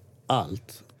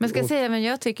allt. Men ska jag säga vem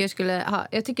jag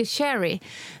tycker Cherry,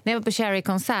 när jag var på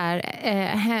Cherry-konsert,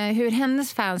 hur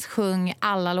hennes fans sjöng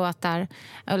alla låtar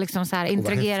och liksom så här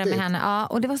interagerade med henne. Ja,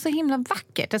 och det var så himla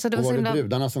vackert. Alltså, var det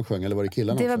brudarna som sjöng eller var det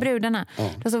killarna? Det var också? brudarna. Ja.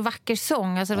 Det var så vacker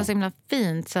sång, alltså, det var så himla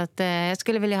fint. Så att, jag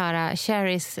skulle vilja höra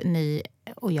Cherrys Ni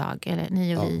och jag, eller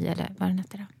Ni och vi, eller vad den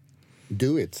heter då.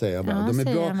 Do it, säger jag bara. De är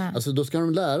bra. Alltså, då ska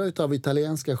de lära av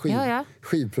italienska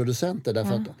skivproducenter,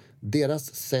 därför att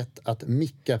deras sätt att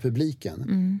micka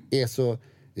publiken är så...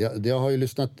 Jag har ju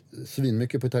lyssnat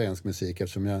svinmycket på italiensk musik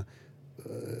eftersom jag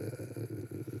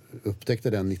upptäckte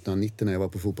den 1990 när jag var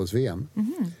på fotbolls-VM.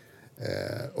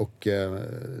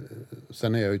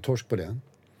 Sen är jag ju torsk på det.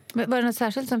 Var det något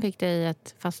särskilt som fick dig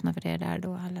att fastna för det där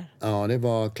då? Eller? Ja, det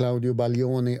var Claudio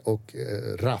Baglioni och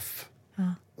Raff.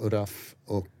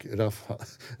 Och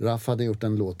Raff hade gjort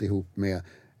en låt ihop med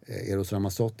Eros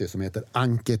Ramazzotti som heter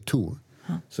Anche Tu.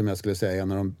 Som jag skulle säga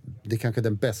det är kanske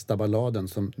den bästa balladen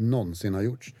som någonsin har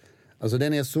gjorts. Alltså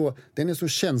den är så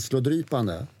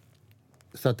känslodrypande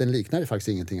så att den liknar faktiskt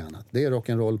ingenting annat. Det är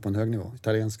rock'n'roll på en hög nivå,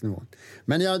 italiensk nivå.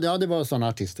 Men det var sådana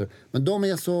artister. Men de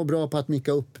är så bra på att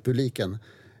micka upp publiken.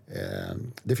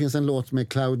 Det finns en låt med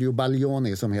Claudio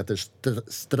Baglioni som heter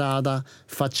Strada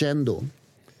Facendo.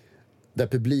 Där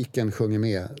publiken sjunger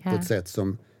med på ett sätt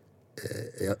som...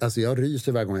 Alltså jag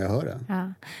ryser varje gång jag hör det.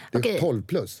 Ja. Det är 12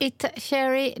 plus.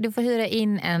 Cherry, du får hyra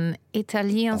in en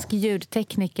italiensk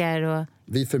ljudtekniker. Och...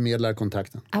 Vi förmedlar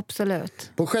kontakten.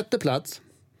 Absolut. På 6:e plats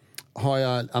har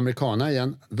jag americana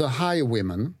igen. The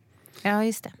Highwomen. Ja,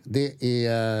 just det. Det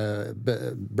är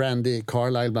Brandy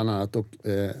Carlile bland annat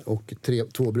och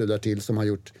 2 brudar till som har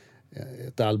gjort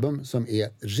ett album som är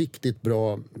riktigt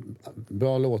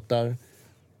bra låtar.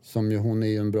 Hon är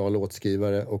ju en bra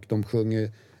låtskrivare och de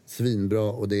sjunger svinbra,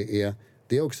 och det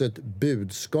är också ett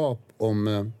budskap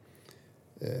om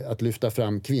att lyfta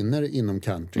fram kvinnor inom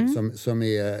country som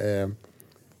är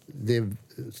det är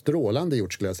strålande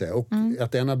gjort, skulle jag säga. Och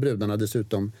att en av brudarna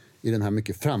dessutom i den här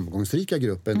mycket framgångsrika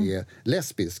gruppen är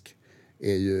lesbisk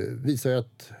visar ju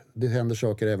att det händer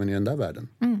saker även i den där världen.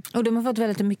 Och de har fått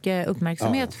väldigt mycket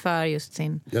uppmärksamhet för just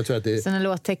sina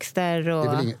låttexter. Och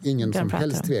det är väl ingen som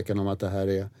helst tvekan om att det här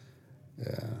är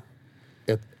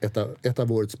ett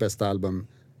av årets bästa album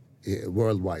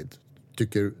worldwide,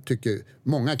 tycker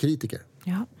många kritiker.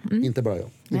 Ja. Inte bara jag.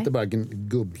 Nej. Inte bara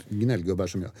gnällgubbar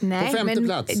som jag. Nej, på 5:e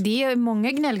plats. Det är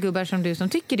många gnällgubbar som du som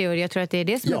tycker det, och jag tror att det är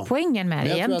det som är poängen med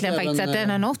det egentligen, faktiskt, att den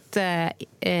har nått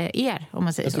er, om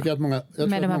man säger så. Jag tror att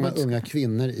många unga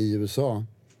kvinnor i USA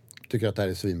tycker att det här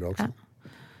är svinbra också.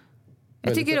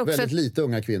 Jag tycker också väldigt lite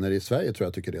unga kvinnor i Sverige tror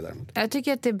jag tycker det däremot. Jag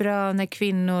tycker att det är bra när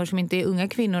kvinnor som inte är unga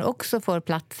kvinnor också får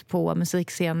plats på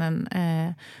musikscenen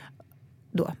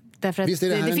då. Därför att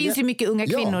det finns ju mycket unga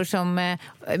kvinnor som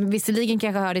visserligen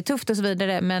kanske har det tufft och så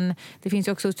vidare, men det finns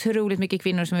ju också otroligt mycket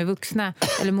kvinnor som är vuxna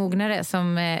eller mognare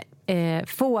som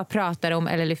få pratar om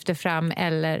eller lyfter fram,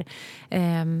 eller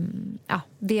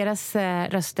deras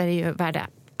röster är ju värda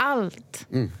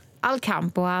all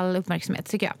kamp och all uppmärksamhet,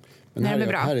 tycker jag. Men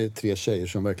här är 3 tjejer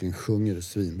som verkligen sjunger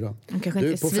svinbra. De kanske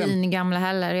inte är svingamla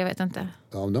heller, jag vet inte.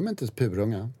 Ja, de är inte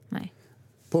purunga. Nej.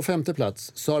 På 5:e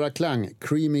plats, Sara Klang,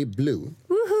 Creamy Blue.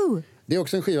 Woohoo! Det är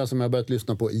också en skiva som jag har börjat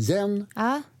lyssna på igen.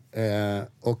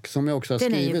 Och som jag också har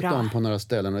skrivit om på några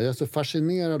ställen. Och jag är så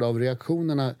fascinerad av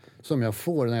reaktionerna som jag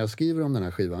får när jag skriver om den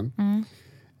här skivan.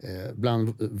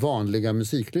 Bland vanliga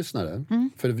musiklyssnare.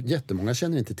 För jättemånga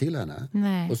känner inte till henne.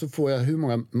 Nej. Och så får jag hur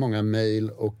många mejl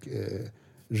och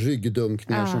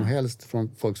ryggdunkningar som helst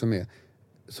från folk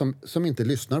som inte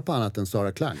lyssnar på annat än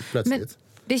Sara Klang plötsligt. Men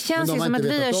det känns ju som att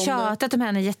vi har tjatat om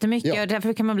henne jättemycket och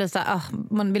därför kan man bli så här,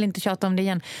 man vill inte tjata om det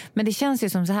igen. Men det känns ju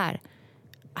som så här,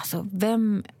 alltså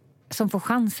vem som får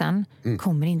chansen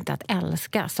kommer inte att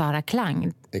älska Sara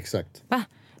Klang. Exakt. Va?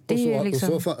 Det är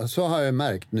liksom... så har jag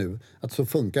märkt nu att så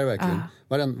funkar verkligen.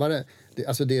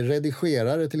 Alltså det är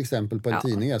redigerare till exempel på en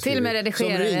tidning. Till och med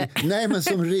redigerare.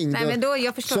 Som ringde. Nej, men då,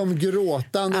 jag förstår. Som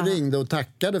gråtande ringde och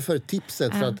tackade för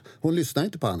tipset för att hon lyssnar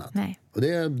inte på annat. Nej. Och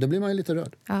det blir man ju lite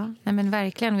rörd. Ja, nej, men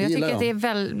verkligen. Och jag tycker att det är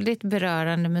väldigt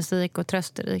berörande musik och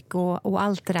trösterik och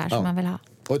allt det där som man vill ha.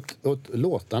 Och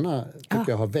låtarna tycker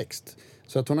jag har växt.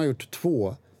 Så att hon har gjort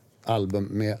 2 album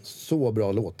med så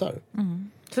bra låtar.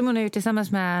 Som hon har gjort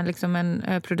tillsammans med liksom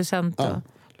en producent och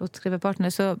låtskrivarpartner.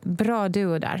 Så bra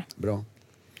duo där. Bra.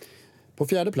 På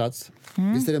 4:e plats,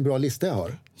 visst är det en bra lista jag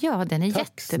har? Ja, den är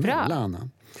Tack, jättebra. Snälla, Anna.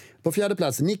 På 4:e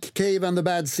plats, Nick Cave and the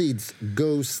Bad Seeds,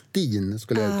 Ghosteen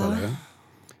skulle jag uttala det.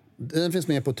 Den finns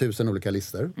med på 1000 olika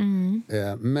listor.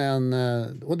 Men,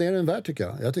 och det är den värd tycker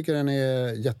jag. Jag tycker den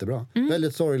är jättebra.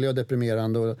 Väldigt sorglig och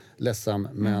deprimerande och ledsam,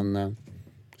 men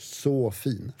så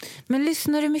fin. Men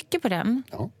lyssnar du mycket på den?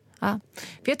 Ja. Ja.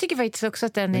 För jag tycker faktiskt också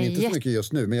att den men är... inte så mycket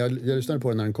just nu, men jag lyssnade på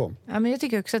den när den kom. Ja, men jag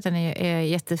tycker också att den är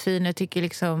jättefin. Jag tycker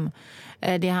liksom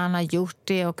det han har gjort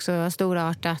är också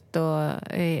storartat och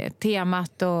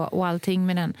temat och allting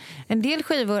med den. En del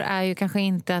skivor är ju kanske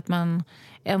inte att man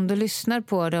ändå lyssnar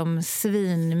på dem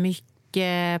svinmycket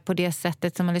på det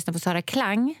sättet som man lyssnar på Sara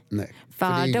Klang. Nej,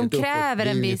 för de kräver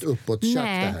en viss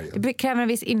det kräver en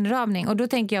viss inramning, och då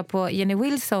tänker jag på Jenny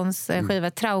Wilsons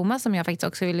skiva Trauma, som jag faktiskt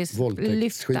också vill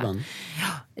lyfta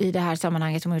i det här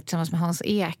sammanhanget, som tillsammans med Hans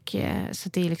Ek. Så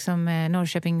det är liksom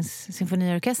Norrköpings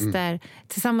symfoniorkester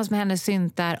tillsammans med hennes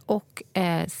syntar och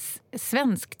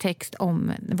svensk text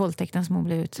om våldtäkten som hon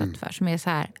blev utsatt för, som är så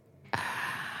här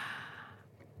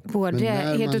både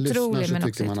helt otrolig, men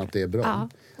också tycker man att det är bra. Ja.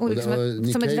 Och liksom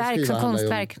som ett verk, som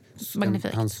konstverk,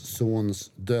 magnifikt. Hans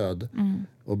sons död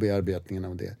och bearbetningen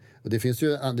av det. Och det finns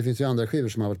ju andra skivor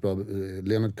som har varit bra.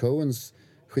 Leonard Cohens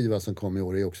skiva som kom i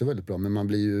år är också väldigt bra, men man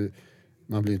blir ju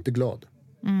inte glad.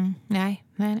 Nej.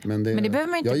 Men det behöver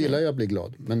man inte. Jag gillar ju att bli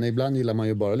glad, men ibland gillar man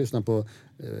ju bara att lyssna på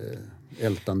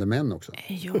ältande män också.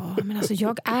 Ja, men alltså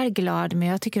jag är glad, men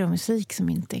jag tycker om musik som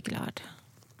inte är glad.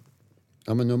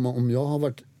 Ja, men om jag har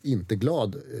varit inte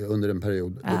glad under en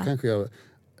period, då kanske jag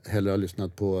hellre har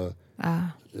lyssnat på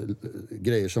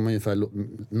grejer som ungefär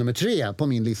nummer 3 på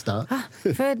min lista.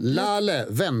 Lale,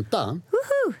 Vänta.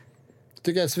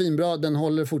 Tycker jag är svinbra. Den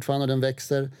håller fortfarande och den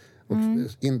växer. Och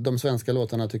de svenska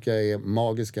låtarna tycker jag är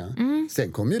magiska.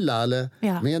 Sen kom ju Lale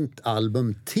med ett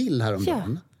album till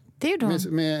häromdagen. Ja, det är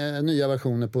de. Med nya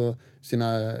versioner på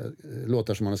sina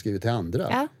låtar som han har skrivit till andra.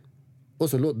 Ja. Och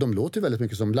så de låter ju väldigt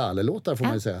mycket som Lale-låtar, får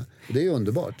man ju säga. Det är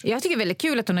underbart. Jag tycker det är väldigt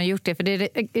kul att hon har gjort det, för det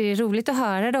är roligt att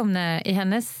höra dem i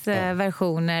hennes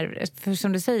versioner. För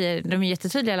som du säger, de är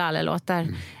jättetydliga Lale-låtar.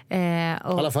 I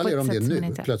alla fall är de det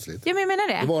nu, plötsligt. Ja, men jag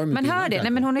menar det. Man hör det.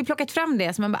 Nej, men hon har ju plockat fram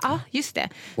det, så man bara, just det.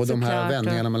 Och de här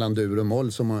vändningarna mellan dur och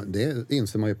moll, det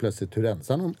inser man ju plötsligt hur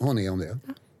ensam hon är om det.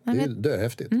 Det är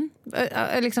döhäftigt.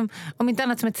 Liksom, om inte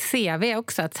annat som ett CV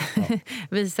också, att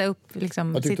visa upp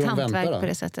liksom, sitt hantverk på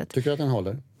det sättet. Tycker du att den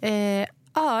håller?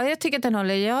 Ja, jag tycker att den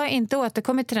håller. Jag har inte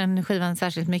återkommit till den skivan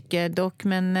särskilt mycket dock,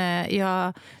 men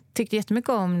jag tyckte jättemycket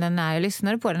om den när jag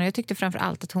lyssnade på den. Och jag tyckte framför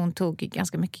allt att hon tog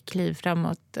ganska mycket kliv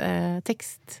framåt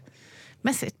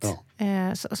textmässigt.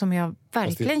 Som jag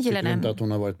verkligen gillar. Tycker du inte att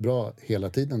hon har varit bra hela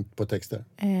tiden på texter?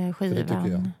 Skivan. Det tycker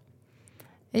jag.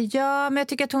 Ja, men jag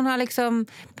tycker att hon har liksom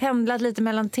pendlat lite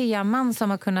mellan teman som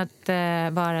har kunnat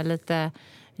vara lite,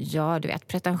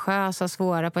 pretentiösa och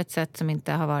svåra på ett sätt som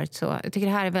inte har varit så. Jag tycker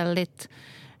det här är väldigt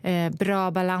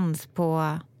bra balans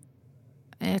på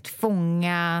att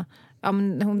fånga,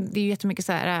 det är ju jättemycket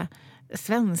så här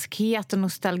svenskhet och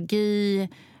nostalgi,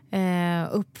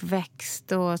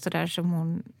 uppväxt och sådär som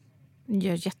hon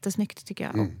gör jättesnyggt tycker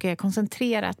jag. Och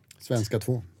koncentrerat. Svenska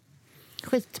 2.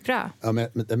 Skitbra. Ja, men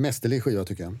en mästerlig skiva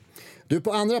tycker jag. Du,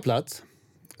 på andra plats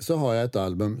så har jag ett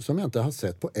album som jag inte har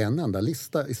sett på en enda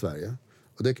lista i Sverige.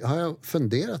 Och det har jag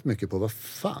funderat mycket på. Vad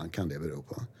fan kan det bero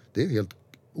på? Det är helt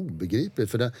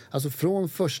obegripligt. För det, alltså från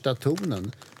första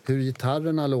tonen, hur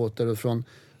gitarrerna låter och från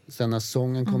sen när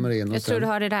sången kommer in. Och jag tror du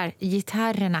har det där.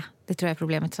 Gitarrerna, det tror jag är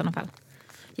problemet i sådana fall.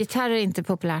 Gitarrer är inte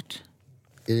populärt.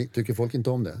 Tycker folk inte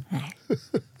om det? Nej.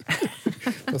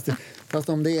 Fast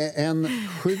om det är en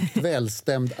sjukt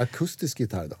välstämd akustisk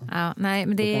gitarr då? Ja, nej,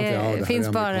 men det finns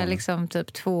bara liksom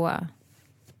typ två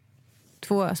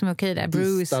som är okej där.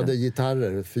 Distade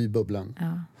gitarrer, fy bubblan.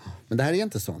 Ja. Men det här är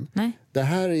inte sån. Nej. Det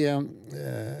här är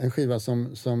en skiva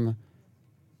som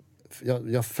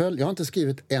jag har inte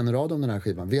skrivit en rad om den här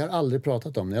skivan. Vi har aldrig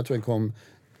pratat om den. Jag tror den kom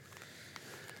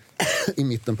i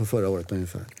mitten på förra året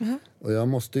ungefär. Och jag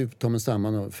måste ju ta mig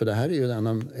samman, för det här är ju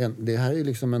det här är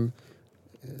liksom en,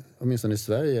 åtminstone i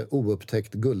Sverige,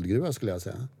 oupptäckt guldgruva skulle jag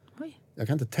säga. Oj. Jag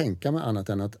kan inte tänka mig annat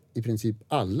än att i princip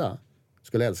alla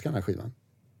skulle älska den här skivan.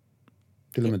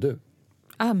 Till och med du.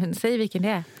 Ja, men säg vilken det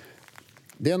är.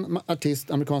 Det är en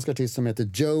amerikansk artist som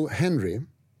heter Joe Henry.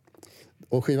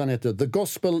 Och skivan heter The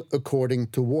Gospel According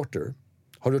to Water.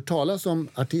 Har du hört talas om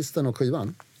artisten och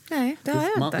skivan? Nej, det har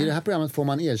jag inte. I det här programmet får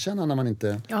man erkänna när man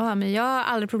inte... Ja, men jag har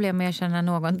aldrig problem med att erkänna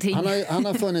någonting. Han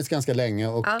har funnits ganska länge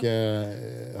och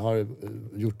har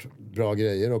gjort bra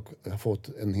grejer och har fått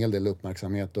en hel del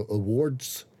uppmärksamhet och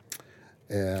awards.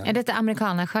 Är detta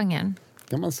amerikanergenren?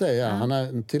 Kan man säga. Ja. Han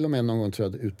har till och med någon gång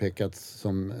tror jag utpekats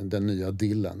som den nya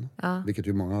Dylan, vilket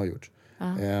ju många har gjort.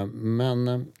 Ja.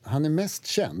 Men han är mest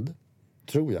känd,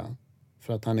 tror jag,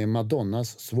 för att han är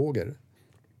Madonnas svåger.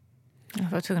 Jag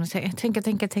var tvungen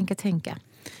att tänka.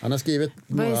 Han har skrivit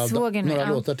några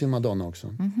låtar till Madonna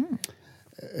också.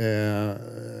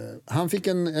 Han fick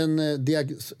en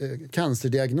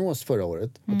cancerdiagnos förra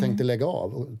året och tänkte lägga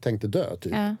av och tänkte dö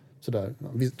typ. Sådär.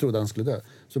 Vi trodde han skulle dö.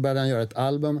 Så började han göra ett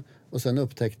album och sen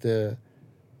upptäckte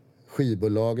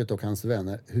skivbolaget och hans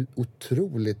vänner hur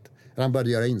otroligt, han började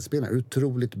göra inspelningar, hur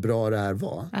otroligt bra det här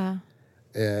var.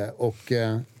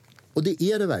 Och det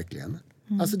är det verkligen.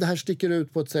 Alltså det här sticker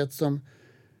ut på ett sätt som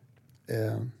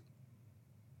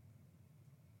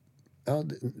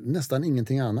nästan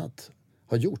ingenting annat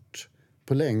har gjort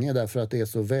på länge, därför att det är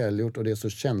så välgjort och det är så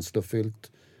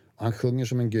känslofyllt. Han sjunger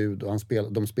som en gud och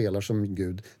de spelar som en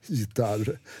gud,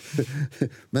 gitarr.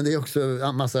 Men det är också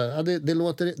en massa, det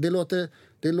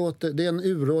låter, det är en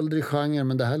uråldrig genre,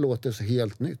 men det här låter så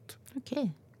helt nytt.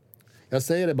 Okej. Jag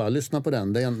säger det bara, lyssna på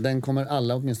den. Den kommer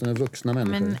alla, åtminstone vuxna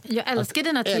människor. Men jag älskar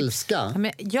dina tips.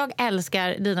 Jag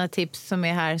älskar dina tips som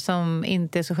är här, som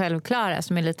inte är så självklara,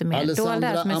 som är lite mer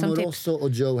Alessandra dolda. Amoroso och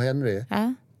Joe Henry.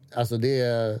 Alltså det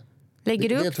är... Lägger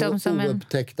du upp dem som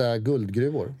oupptäckta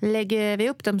guldgruvor. Lägger vi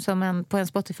upp dem som på en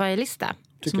Spotify-lista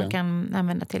som man kan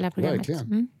använda till det här programmet.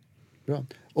 Verkligen. Bra.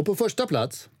 Och på första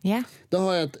plats då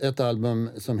har jag ett album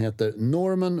som heter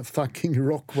Norman fucking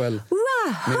Rockwell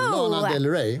med Lana Del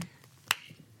Rey.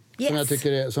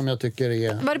 Som jag tycker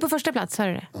är... Var det på första plats, hör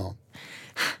du det? Ja.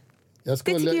 Jag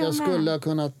skulle ha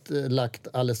kunnat lagt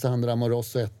Alessandra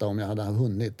Amoroso etta om jag hade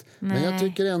hunnit. Nej. Men jag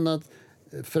tycker ändå att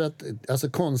för att, alltså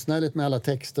konstnärligt med alla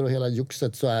texter och hela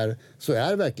juxet, så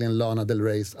är verkligen Lana Del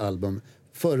Reys album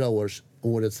förra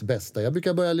årets bästa. Jag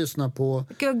brukar börja lyssna på...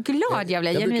 Jag glad jag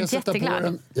blev, jag är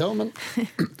jätteglad.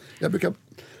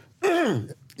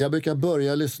 Jag brukar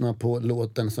börja lyssna på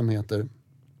låten som heter...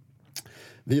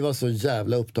 Vi var så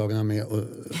jävla upptagna med att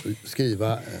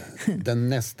skriva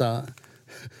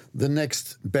The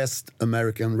Next Best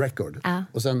American Record.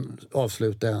 Och sen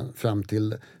avslutar jag fram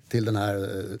till den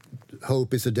här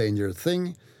Hope is a Dangerous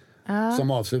Thing,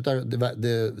 som avslutar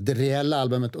det reella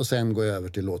albumet, och sen går jag över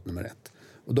till låt nummer 1.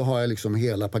 Och då har jag liksom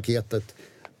hela paketet.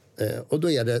 Och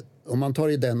då är det, om man tar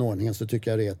i den ordningen, så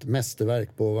tycker jag det är ett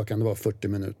mästerverk på, vad kan det vara, 40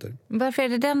 minuter. Varför är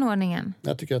det den ordningen?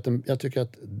 Jag tycker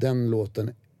att den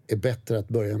låten är bättre att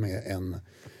börja med än...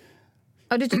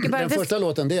 Du tycker bara den första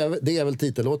låten, det är väl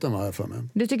titellåten, var jag för mig.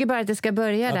 Du tycker bara att det ska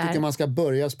börja där? Jag tycker man ska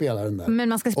börja spela den där. Men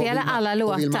man ska spela alla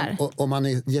låtar? Om man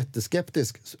är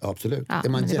jätteskeptisk, absolut. Är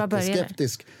man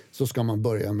jätteskeptisk så ska man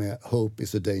börja med Hope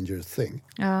is a Dangerous Thing.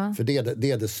 För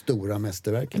det är det stora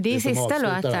mästerverket. Det är sista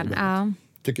låten.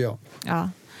 Tycker jag.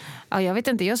 Ja, jag vet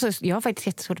inte. Jag har faktiskt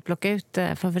jättesvårt att plocka ut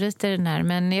favoriter i den här.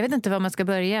 Men jag vet inte var man ska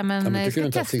börja. Men jag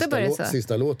ska testa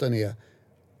sista låten är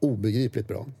obegripligt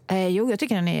bra. Jo, jag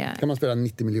tycker den är... Kan man spela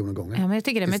 90 miljoner gånger? Ja, men jag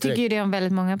tycker det. Men jag tycker det är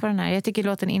väldigt många på den här. Jag tycker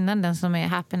låten innan den, som är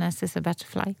Happiness is a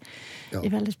Butterfly, är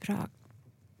väldigt bra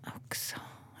också.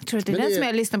 Jag tror att det är den som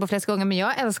jag lyssnar på flest gånger. Men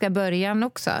jag älskar början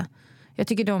också. Jag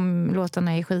tycker de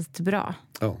låtarna är skitbra.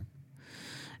 Ja.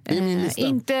 Det är min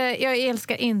lista. Jag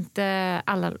älskar inte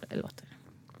alla låtar.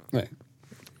 Nej.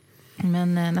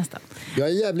 Men nästan. Jag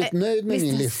är jävligt nöjd med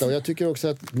min lista, och jag tycker också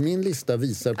att min lista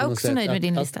visar på något sätt nöjd med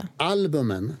din lista.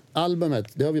 Albumet,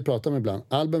 det har vi pratat om ibland.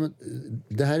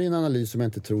 Det här är en analys som jag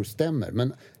inte tror stämmer,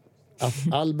 men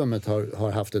att albumet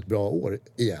har haft ett bra år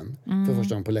igen, för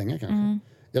första gången på länge kanske.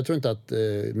 Jag tror inte att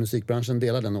musikbranschen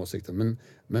delar den åsikten,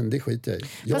 men det skiter jag i.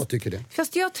 Jag tycker det.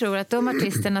 Fast jag tror att de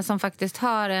artisterna som faktiskt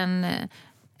har en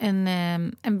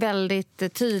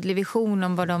väldigt tydlig vision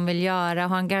om vad de vill göra,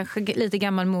 har en kanske lite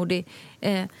gammalmodig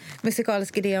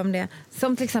musikalisk idé om det,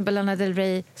 som till exempel Lana Del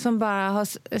Rey, som bara har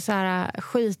så här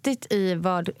skitit i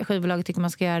vad skivbolaget tycker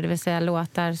man ska göra, det vill säga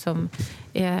låtar som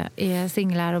är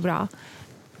singlar och bra,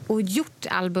 och gjort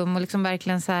album och liksom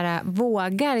verkligen så här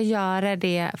vågar göra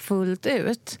det fullt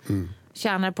ut.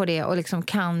 Tjänar på det och liksom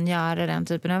kan göra den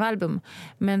typen av album.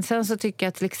 Men sen så tycker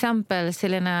jag till exempel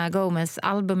Selena Gomez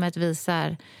albumet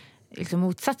visar liksom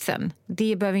motsatsen.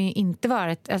 Det behöver ju inte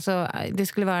vara det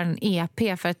skulle vara en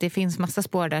EP, för att det finns massa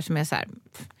spår där som är så här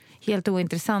helt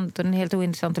ointressant, och den är helt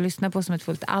ointressant att lyssna på som ett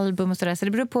fullt album och så där. Så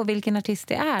det beror på vilken artist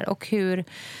det är och hur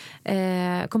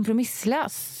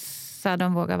kompromisslösa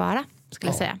de vågar vara, skulle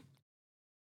jag säga.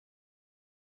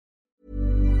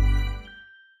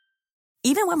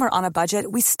 Even when we're on a budget,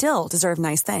 we still deserve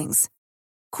nice things.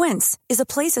 Quince is a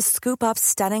place to scoop up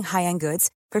stunning high-end goods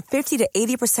for 50 to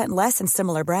 80% less than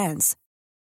similar brands.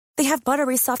 They have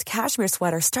buttery soft cashmere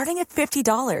sweaters starting at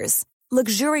 $50,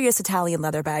 luxurious Italian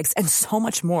leather bags, and so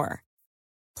much more.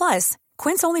 Plus,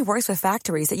 Quince only works with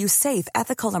factories that use safe,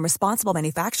 ethical, and responsible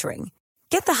manufacturing.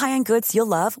 Get the high-end goods you'll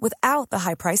love without the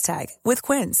high price tag with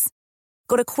Quince.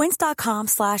 Go to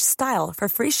quince.com/style for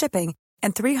free shipping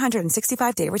and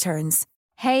 365-day returns.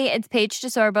 Hey, it's Paige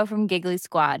DeSorbo from Giggly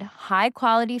Squad. High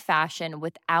quality fashion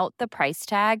without the price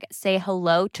tag. Say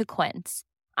hello to Quince.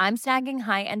 I'm snagging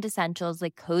high-end essentials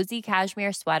like cozy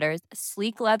cashmere sweaters,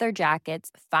 sleek leather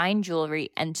jackets, fine jewelry,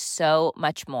 and so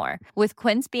much more. With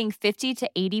Quince being 50 to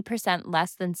 80%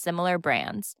 less than similar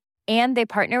brands. And they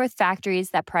partner with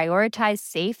factories that prioritize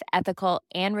safe, ethical,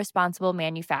 and responsible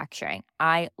manufacturing.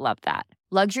 I love that.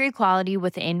 Luxury quality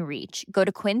within reach. Go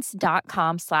to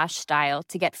quince.com/style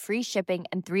to get free shipping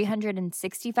and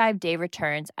 365-day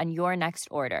returns on your next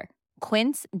order.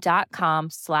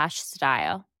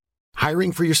 Quince.com/style.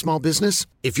 Hiring for your small business?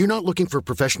 If you're not looking for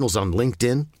professionals on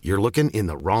LinkedIn, you're looking in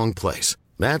the wrong place.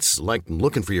 That's like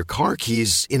looking for your car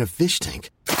keys in a fish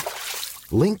tank.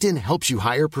 LinkedIn helps you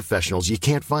hire professionals you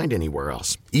can't find anywhere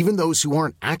else, even those who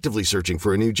aren't actively searching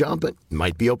for a new job but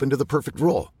might be open to the perfect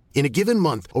role. In a given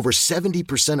month, over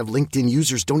 70% of LinkedIn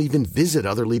users don't even visit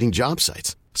other leading job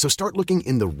sites. So start looking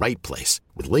in the right place.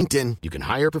 With LinkedIn, you can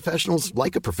hire professionals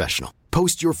like a professional.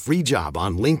 Post your free job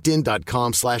on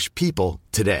linkedin.com/people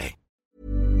today.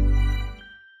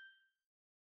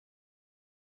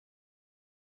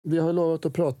 Vi har lovat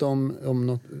att prata om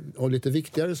något, om lite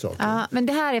viktigare saker. Ja, men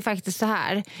det här är faktiskt så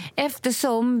här.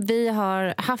 Eftersom vi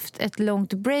har haft ett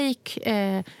långt break,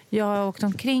 jag har åkt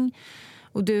omkring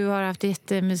och du har haft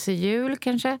jättemysig jul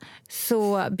kanske,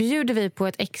 så bjuder vi på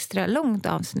ett extra långt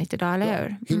avsnitt idag, eller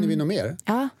hur? Hinner vi något mer?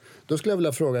 Ja. Då skulle jag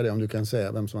vilja fråga dig om du kan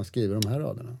säga vem som har skrivit de här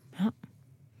raderna. Ja.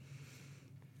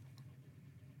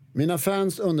 Mina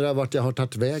fans undrar vart jag har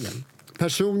tagit vägen.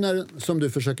 Personer som du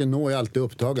försöker nå är alltid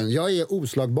upptagen. Jag är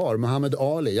oslagbar, Muhammad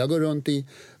Ali. Jag går runt i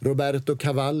Roberto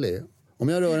Cavalli. Om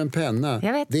jag rör en penna,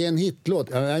 det är en hitlåt.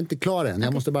 Jag är inte klar än,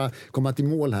 jag måste bara komma till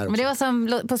mål här också. Men det var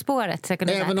som På spåret. Så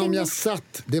även om jag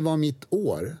satt, det var mitt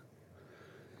år.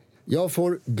 Jag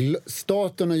får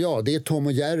staten och jag, det är Tom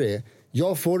och Jerry.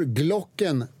 Jag får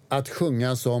Glocken att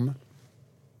sjunga som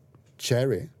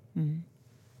Cherry.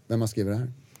 Vem har skrivit det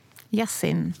här?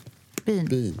 Yasin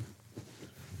Bean.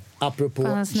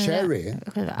 Apropå Cherry,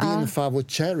 din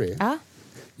favorit Cherry. Ja.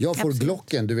 Jag får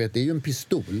Glocken, du vet, det är ju en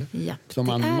pistol som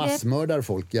man massmördar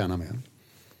folk gärna med.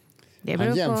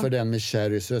 Han jämför den med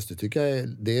Cherrys röst. Det tycker jag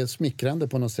det är smickrande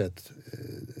på något sätt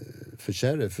för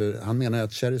Cherry. För han menar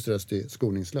att Cherrys röst är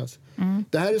skoningslös.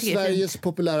 Det här är Sveriges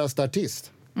populäraste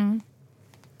artist.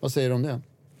 Vad säger du om det?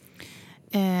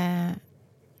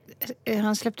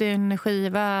 Han släppte en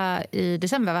skiva i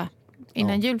december, va?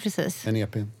 Innan jul precis. En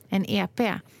EP. En EP.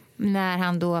 När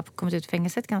han då kommit ut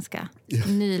fängelset ganska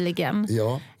nyligen.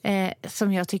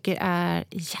 Som jag tycker är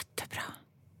jättebra.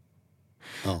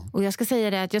 Ja. Och jag ska säga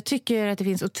det att jag tycker att det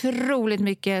finns otroligt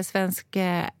mycket svensk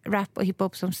rap och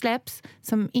hiphop som släpps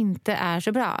som inte är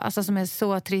så bra. Alltså som är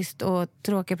så trist och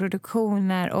tråkiga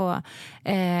produktioner och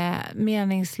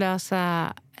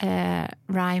meningslösa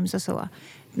rhymes och så.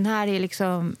 Den här är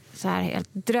liksom så här helt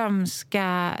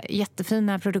drömska,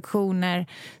 jättefina produktioner.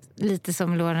 Lite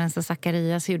som Lorentz och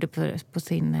Zacharias gjorde på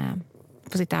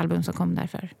sitt album som kom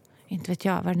därför. Inte vet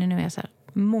jag vad det nu är, så här,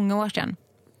 många år sedan.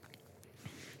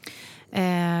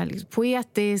 Liksom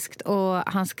poetiskt, och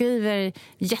han skriver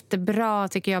jättebra,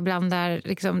 tycker jag, blandar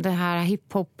liksom det här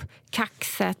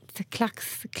hiphop-kaxet,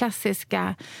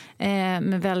 klassiska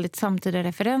med väldigt samtida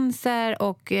referenser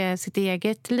och sitt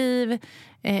eget liv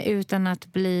utan att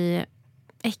bli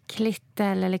äckligt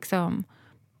eller liksom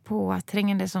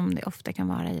påträngande som det ofta kan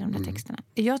vara i de där texterna.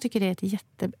 Jag tycker det är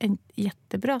en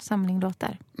jättebra samling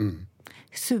låtar.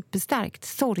 Superstarkt,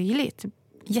 sorgligt,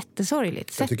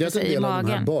 jättesorgligt. Jag tycker att en del av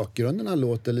de här bakgrunderna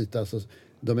låter lite, alltså,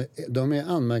 de är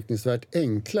anmärkningsvärt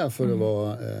enkla för att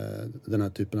vara den här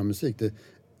typen av musik.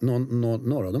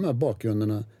 Några av de här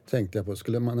bakgrunderna tänkte jag på,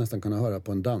 skulle man nästan kunna höra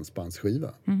på en dansbandsskiva.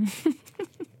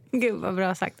 Gud vad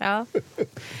bra sagt, ja.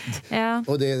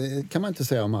 Och det kan man inte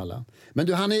säga om alla. Men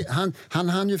du,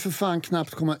 han ju för fan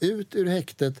knappt komma ut ur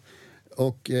häktet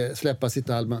och släppa sitt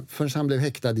album förrän han blev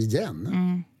häktad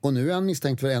igen. Och nu är han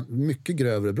misstänkt för en mycket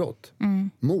grövre brott.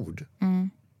 Mord.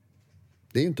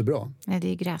 Det är ju inte bra. Nej, det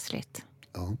är gräsligt.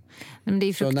 Ja. Men det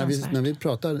är fruktansvärt. Så när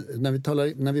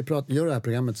vi gör det här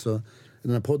programmet, så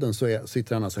den här podden, så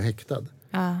sitter han alltså häktad.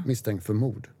 Misstänkt för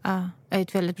mord. Ja,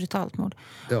 ett väldigt brutalt mord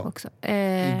också.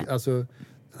 Alltså,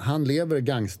 han lever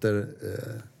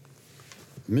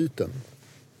gangster-myten.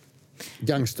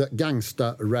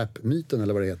 Gangsta-rap-myten,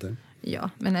 eller vad det heter. Ja,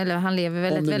 men han lever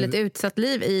väl ett väldigt utsatt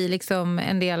liv i liksom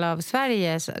en del av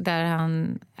Sverige där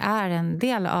han är en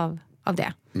del av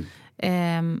det.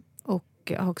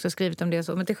 Och har också skrivit om det och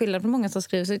så. Men till skillnad från många som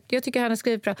skriver, så jag tycker han har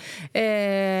skrivit bra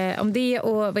om det.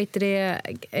 Och vad heter det,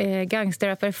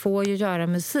 gangsterrappare får ju göra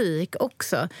musik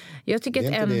också. Jag tycker det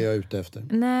är inte det jag är ute efter.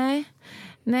 Nej,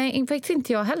 Nej, faktiskt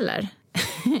inte jag heller.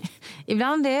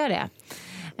 Ibland är jag det.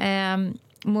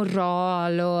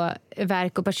 Moral och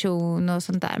verk och person och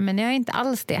sånt där. Men jag är inte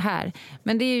alls det här.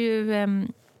 Men det är ju...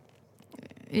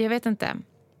 jag vet inte.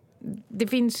 Det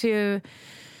finns ju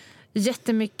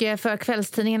jättemycket för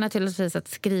kvällstidningarna naturligtvis att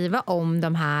skriva om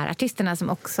de här artisterna som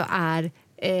också är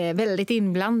väldigt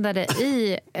inblandade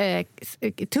i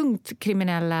tungt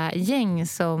kriminella gäng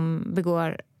som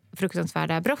begår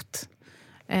fruktansvärda brott.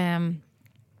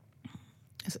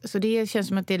 Så det känns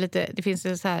som att det finns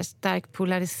en så här stark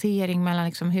polarisering mellan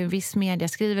liksom hur viss media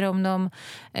skriver om dem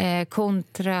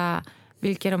kontra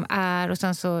vilka de är, och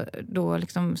sen så då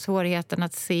liksom svårigheten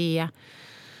att se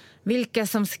vilka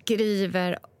som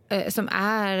skriver, som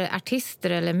är artister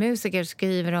eller musiker,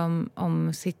 skriver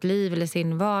om sitt liv eller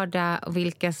sin vardag, och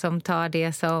vilka som tar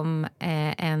det som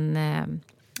en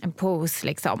pose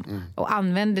liksom, och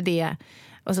använder det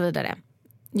och så vidare.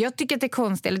 Jag tycker att det är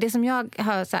konstigt, eller det som jag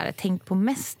har så här tänkt på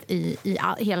mest i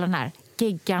hela den här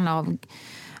geggan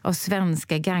av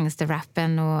svenska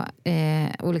gangsterrappen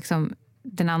och liksom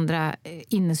den andra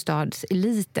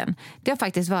innerstadseliten. Det har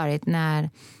faktiskt varit när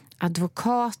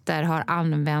advokater har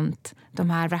använt de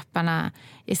här rapparna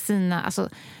i sina... Alltså,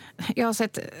 jag har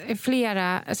sett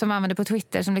flera som använder på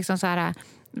Twitter som liksom så här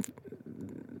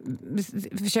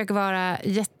försöker vara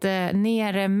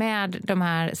jättenere med de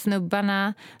här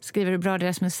snubbarna, skriver hur bra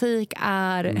deras musik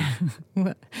är,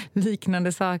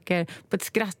 liknande saker på ett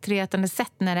skrattretande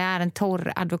sätt när det är en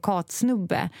torr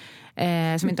advokatsnubbe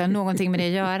som inte har någonting med det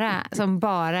att göra, som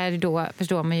bara då,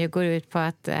 förstår man ju, går ut på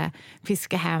att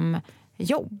fiska hem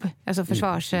jobb, alltså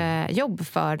försvarsjobb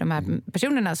för de här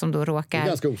personerna som då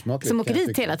råkar, som åker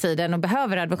dit hela tiden och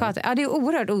behöver advokater. Ja, det är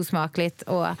oerhört osmakligt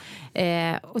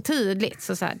och tydligt.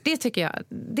 Så här, det tycker jag,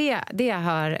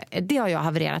 det har jag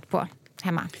havererat på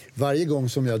hemma. Varje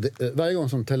gång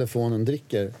som telefonen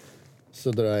dricker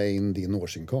så drar jag in din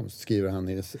årsinkomst, skriver han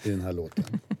i den här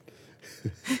låten.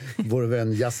 Vår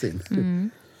vän Yasin.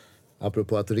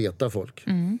 Apropå att reta folk.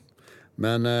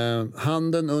 Men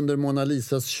Handen under Mona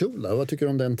Lisas kjol, vad tycker du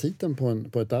om den titeln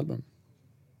på ett album?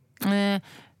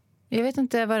 Jag vet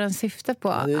inte vad den syftar på.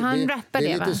 Han rappar det,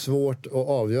 va? Det är lite svårt att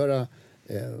avgöra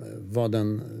vad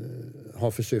den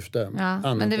har för syfte.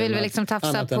 Ja, men det vill väl liksom tafsa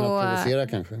annat på... än att provocera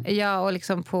kanske. Ja, och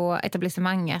liksom på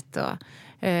etablissemanget och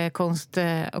konst-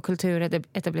 och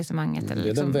kulturetablissemanget. Det är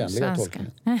liksom den vänliga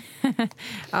tolkningen.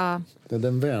 Ja. Det är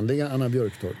den vänliga Anna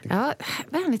Björk-tolkningen. Ja,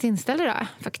 vänligt inställd idag,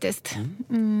 faktiskt.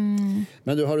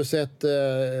 Men har du sett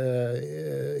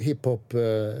hiphop,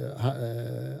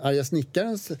 Arga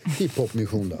Snickarens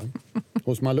hiphop-mission då?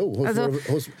 Hos Malou,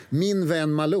 hos min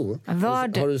vän Malou.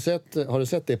 Har du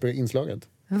sett det på inslaget?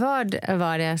 Vad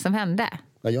var det som hände?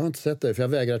 Ja, jag har inte sett det, för jag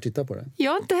vägrar titta på det.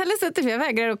 Jag har inte heller sett det, för jag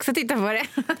vägrar också titta på det.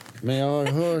 Men jag har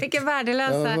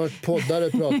hört poddare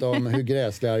prata om hur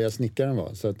gräslig Arga Snickaren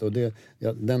var. Så att,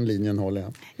 den linjen håller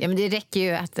jag. Ja, men det räcker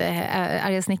ju att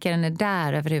Arga Snickaren är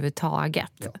där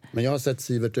överhuvudtaget. Ja. Men jag har sett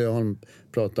Sivert Öholm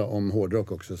prata om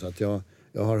hårdrock också. Så att jag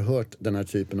har hört den här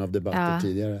typen av debatter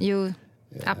tidigare. Jo,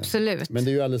 absolut. Men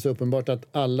det är ju alldeles uppenbart att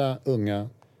alla unga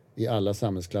i alla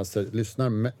samhällsklasser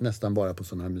lyssnar nästan bara på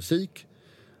sån här musik.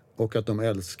 Och att de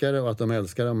älskar det, och att de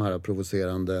älskar de här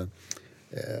provocerande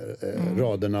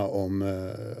raderna om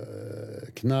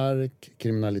knark,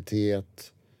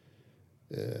 kriminalitet,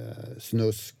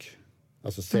 snusk,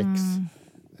 alltså sex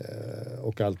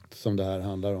och allt som det här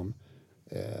handlar om.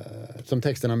 Som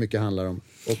texterna mycket handlar om.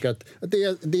 Och att det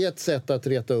är ett sätt att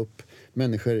reta upp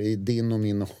människor i din och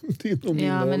min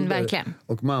ålder. Verkligen.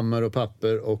 Och mammor och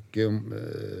papper och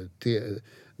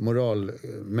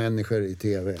moralmänniskor i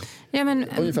tv. Ja, men,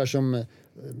 ungefär som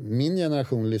min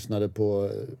generation lyssnade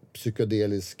på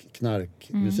psykedelisk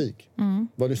knarkmusik.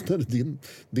 Vad lyssnade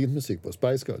din musik på?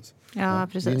 Spice Girls? Ja,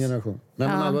 precis. Din generation. Nej,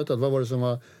 men allvarligt, vad var det som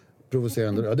var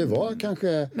provocerande? Ja, det var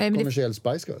kanske kommersiell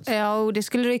Spice Girls. Ja, och det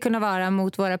skulle det kunna vara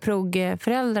mot våra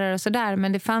proggföräldrar och sådär.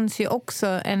 Men det fanns ju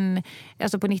också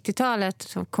alltså på 90-talet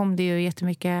så kom det ju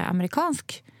jättemycket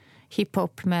amerikansk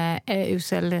hiphop med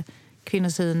usel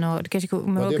kvinnosyn, och kanske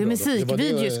kommer ihåg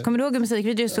musikvideos. Kommer du ihåg hur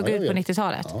musikvideos såg ut på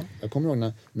 90-talet? Ja, jag kommer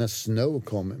ihåg när Snow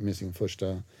kom med sin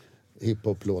första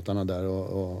hiphop-låtarna där,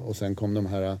 och sen kom de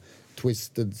här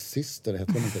Twisted Sister,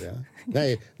 heter de inte det?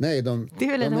 Nej, det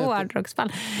är väl en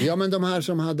hårdrocksband. Ja, men de här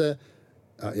som hade...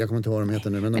 Jag kommer inte ihåg vad de heter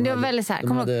nu. Men det var väldigt så här,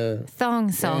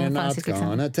 Thong Song fanns ju liksom.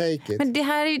 Men det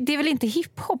är väl inte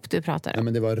hiphop du pratar om? Ja,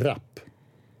 men det var rap.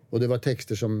 Och det var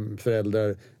texter som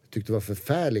föräldrar tyckte var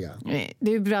förfärliga.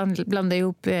 Du blandar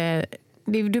ihop...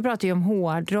 Du pratar ju om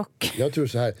hårdrock. Jag tror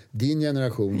så här, din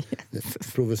generation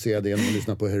provocerade genom att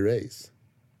lyssna på Herreys.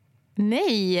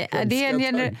 Nej, det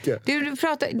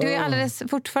är du är alldeles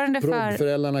fortfarande för...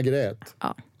 Föräldrarna grät.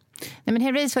 Ja. Nej, men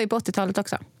Herreys var ju på 80-talet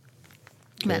också.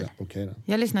 Okej då.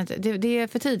 Jag lyssnade, det är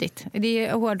för tidigt. Det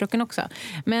är hårdrocken också.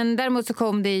 Men däremot så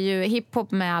kom det ju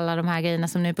hiphop med alla de här grejerna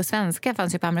som nu på svenska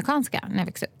fanns ju på amerikanska när jag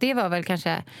växte upp. Det var väl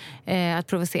kanske att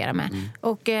provocera med.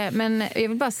 Men jag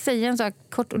vill bara säga en sak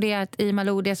kort, och det är att i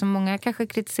Malou, det som många kanske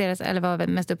kritiseras eller var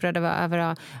mest upprörda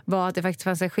över var att det faktiskt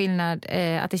fanns en skillnad,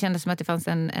 att det kändes som att det fanns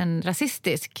en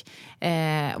rasistisk,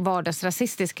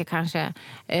 vardagsrasistisk kanske,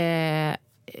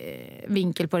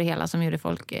 vinkel på det hela som gjorde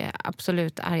folk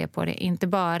absolut arga på det. Inte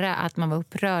bara att man var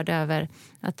upprörd över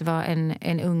att det var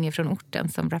en unge från orten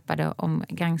som rappade om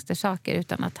gangstersaker,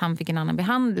 utan att han fick en annan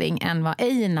behandling än vad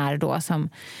Einar då, som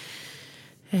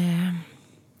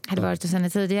hade varit hos henne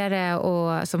tidigare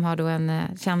och som har då en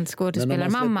känd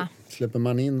skådespelarmamma. Släpper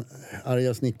man in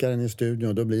arga snickaren i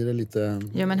studion, då blir det lite...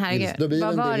 Ja, men herregud, då blir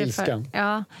vad det var en del det för? ilska.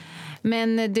 Ja.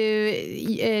 Men du,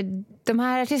 de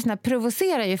här artisterna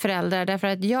provocerar ju föräldrar, därför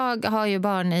att jag har ju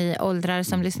barn i åldrar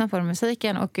som lyssnar på den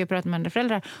musiken och pratar med andra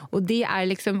föräldrar, och det är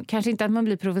liksom kanske inte att man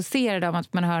blir provocerad av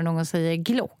att man hör någon säga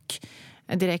Glock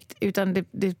direkt, utan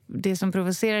det som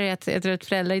provocerar är att jag tror att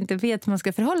föräldrar inte vet hur man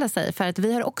ska förhålla sig, för att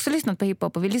vi har också lyssnat på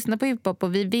hiphop och vi lyssnar på hiphop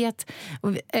och vi vet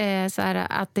så här,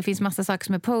 att det finns massa saker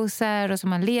som är poser och som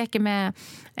man leker med,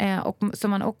 och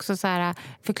som man också så här,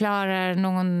 förklarar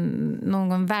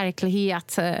någon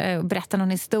verklighet, berättar någon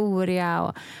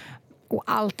historia och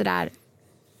allt det där.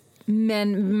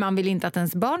 Men man vill inte att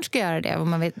ens barn ska göra det, och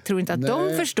man tror inte att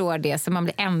de förstår det, så man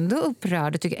blir ändå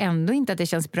upprörd och tycker ändå inte att det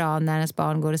känns bra när ens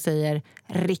barn går och säger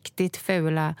riktigt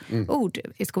fula ord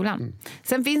i skolan.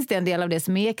 Sen finns det en del av det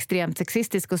som är extremt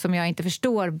sexistisk och som jag inte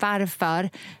förstår varför.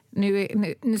 Nu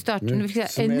startar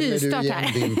en nystart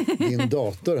här. Din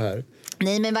dator här.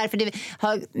 Nej, men varför det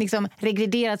har liksom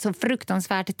regrederat så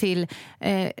fruktansvärt till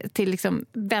liksom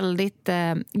väldigt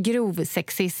grov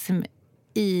sexism.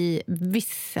 I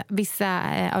vissa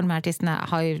av de här artisterna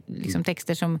har ju liksom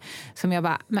texter som jag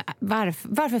bara, men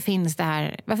varför finns det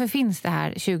här? Varför finns det här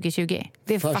 2020?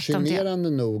 Det är fascinerande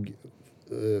nog.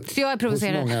 Så jag är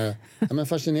provocerad. Men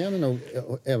fascinerande nog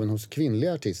även hos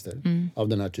kvinnliga artister av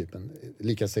den här typen,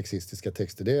 lika sexistiska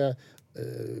texter. Det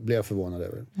blir jag förvånad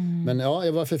över. Men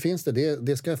varför finns det?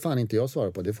 Det ska fan inte jag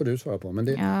svara på. Det får du svara på. Men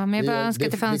men jag bara önskar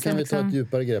att det fanns kan vi ta ett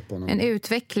djupare grepp på en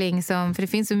utveckling för det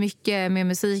finns så mycket med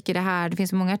musik i det här. Det finns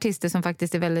så många artister som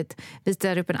faktiskt är väldigt,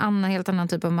 visar upp en helt annan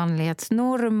typ av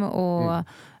manlighetsnorm och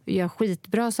gör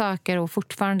skitbra saker och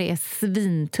fortfarande är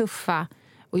svintuffa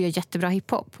och gör jättebra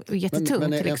hiphop och jättetungt.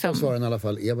 Men ett liksom. av svaren i alla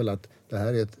fall är väl att det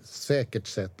här är ett säkert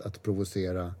sätt att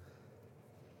provocera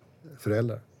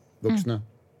föräldrar, vuxna.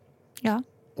 Ja.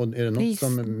 Och är det något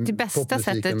som det bästa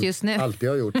sättet just nu alltid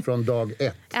har gjort från dag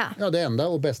ett? Ja, det enda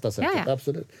och bästa sättet,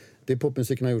 absolut. Det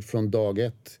popmusiken har gjort från dag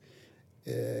ett,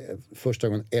 första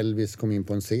gången Elvis kom in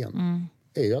på en scen,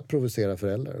 är ju att provocera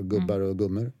föräldrar och gubbar och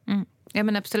gummor. Ja,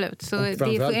 men absolut. Så och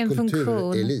det är en funktion.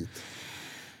 Kulturelit.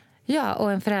 Ja,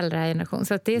 och en föräldrageneration.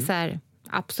 Så att det är så här,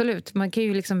 absolut. Man kan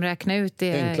ju liksom räkna ut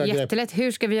det jättelätt.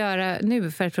 Hur ska vi göra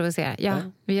nu för att provocera? Ja.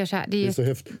 Vi gör så här. Det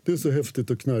är så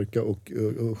häftigt att knarka och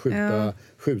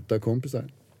skjuta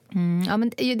kompisar. Ja,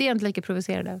 men det är inte lika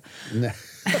provocerande. Nej.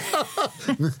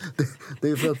 Det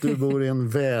är för att du bor i en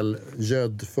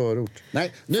välgödd förort.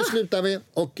 Nej, nu slutar vi.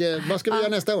 Och vad ska vi göra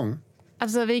nästa gång?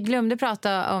 Alltså, vi glömde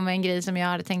prata om en grej som jag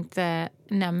hade tänkt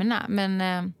nämna. Men...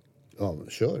 Ja,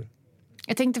 kör.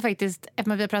 Jag tänkte faktiskt,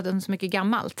 eftersom vi har pratat om så mycket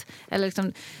gammalt, eller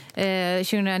liksom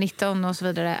 2019 och så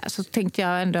vidare, så tänkte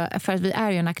jag ändå, för att vi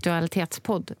är ju en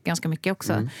aktualitetspodd ganska mycket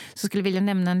också, så skulle jag vilja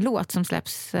nämna en låt som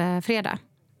släpps fredag.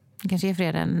 Det kanske är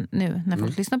fredag nu när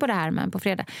folk lyssnar på det här, men på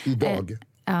fredag. Idag?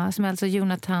 Ja, som är alltså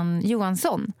Jonathan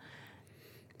Johansson.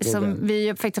 Som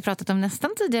vi faktiskt har pratat om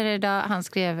nästan tidigare idag. Han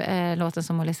skrev låten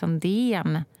som Molly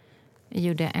Sandén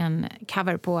gjorde en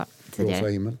cover på tidigare. Rosa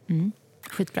himmel.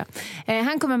 Skitbra.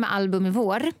 Han kommer med album i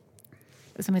vår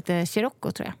som heter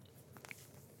Chirocco, tror jag.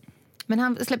 Men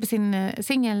han släpper sin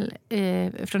singel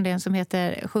från den som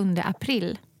heter 7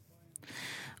 april.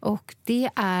 Och det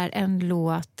är en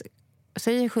låt...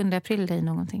 Säger 7 april dig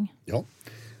någonting? Ja,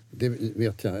 det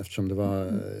vet jag eftersom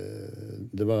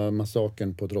det var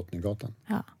massakern på Drottninggatan.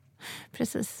 Ja,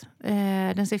 precis.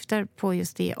 Den syftar på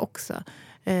just det också.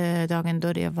 Dagen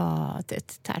då det var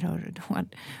ett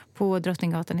terrordåd på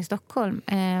Drottninggatan i Stockholm.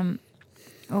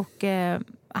 Och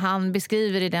han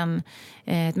beskriver i den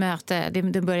ett möte,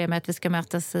 det börjar med att vi ska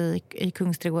mötas i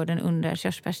Kungsträdgården under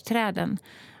körsbärsträden.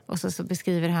 Och så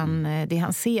beskriver han det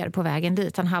han ser på vägen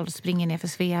dit. Han halvspringer ner för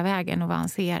Sveavägen och vad han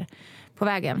ser på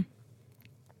vägen.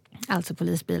 Alltså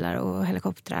polisbilar och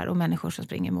helikoptrar och människor som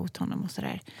springer mot honom och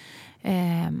sådär.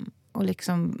 och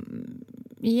liksom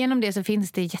genom det så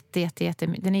finns det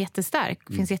den är jättestark.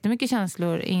 Det finns jättemycket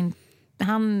känslor.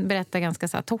 Han berättar ganska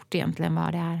så torrt egentligen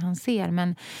vad det är han ser.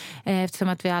 Men eftersom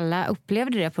att vi alla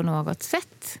upplevde det på något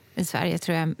sätt i Sverige,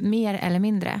 tror jag, mer eller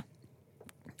mindre.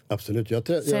 Absolut.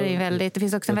 Det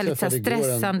finns också en väldigt så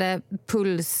stressande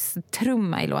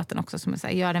pulstrumma i låten också, som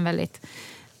jag gör den väldigt...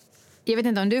 Jag vet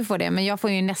inte om du får det, men jag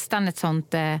får ju nästan ett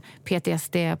sånt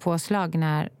PTSD-påslag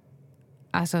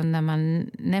när man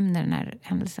nämner den här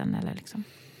händelsen. Eller liksom.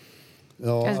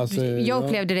 Ja, jag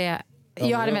upplevde det...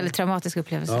 Jag hade en väldigt traumatisk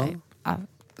upplevelse av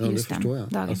just det förstår jag.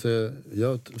 Dagen. Alltså,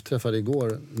 jag träffade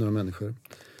igår några människor.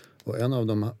 Och en av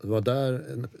dem var där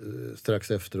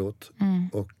strax efteråt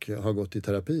och har gått i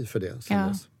terapi för det sen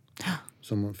dess.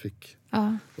 Som hon fick.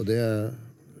 Ja. Och det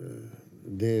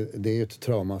är ju ett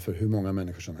trauma för hur många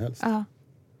människor som helst. Ja.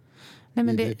 Nej,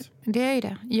 men det är ju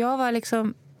det. Jag var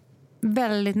liksom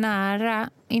väldigt nära,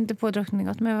 inte på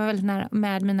Drottninggatan, men jag var väldigt nära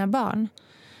med mina barn.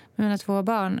 Med mina 2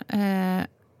 barn.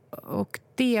 Och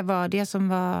det var det som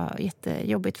var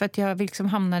jättejobbigt. För att jag liksom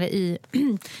hamnade i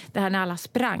det här när alla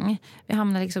sprang. Vi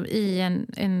hamnade liksom i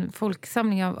en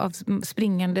folksamling av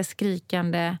springande,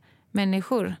 skrikande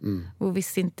människor. Och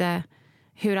visste inte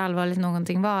hur allvarligt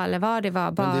någonting var eller vad det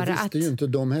var. Bara men det visste ju inte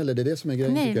de heller. Det är det som är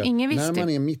grejen. Nej, ingen visste. När man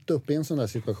är mitt uppe i en sån där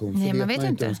situation så vet man inte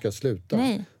hur den ska sluta.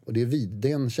 Nej. Och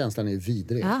den känslan är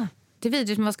vidrig. Ja. Det är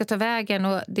vidrigt, man ska ta vägen,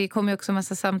 och det kommer ju också en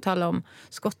massa samtal om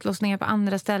skottlossningar på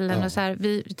andra ställen. Och så här,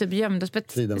 vi typ gömde oss på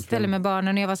ett ställe med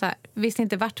barnen, och jag var så här, visste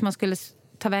inte vart man skulle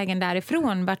ta vägen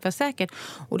därifrån, vart var säkert.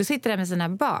 Och då sitter där med sina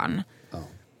barn. Ja.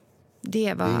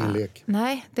 Det var ingen lek.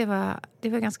 Nej, det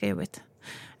var ganska jobbigt.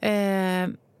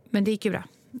 Men det gick ju bra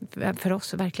för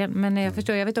oss verkligen. Men jag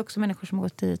förstår, jag vet också människor som har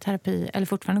gått i terapi eller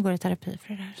fortfarande går i terapi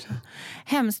för det där. Så.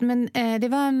 Hemskt, men det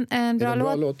var en bra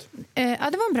låt. Ja,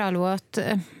 det var en bra låt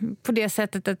på det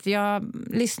sättet att jag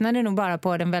lyssnade nog bara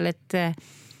på den väldigt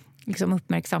liksom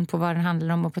uppmärksamt på vad den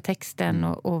handlar om och på texten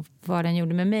och vad den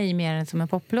gjorde med mig mer än som en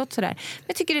poplåt sådär. Men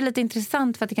jag tycker det är lite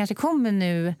intressant för att det kanske kommer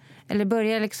nu eller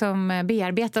börjar liksom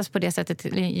bearbetas på det sättet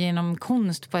genom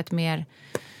konst på ett mer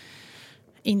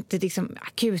inte liksom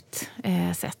akut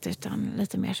sätt utan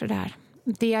lite mer sådär.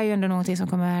 Det är ju ändå någonting som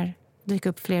kommer dyka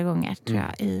upp fler gånger tror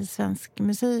jag i svensk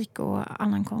musik och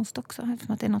annan konst också,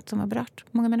 eftersom att det är något som har berört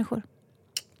många människor.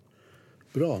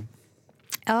 Bra.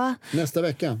 Ja. Nästa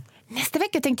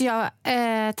vecka tänkte jag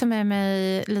ta med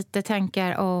mig lite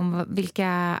tankar om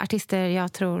vilka artister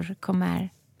jag tror kommer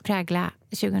prägla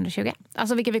 2020.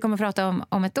 Alltså vilka vi kommer prata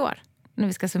om ett år när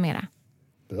vi ska summera.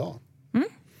 Bra.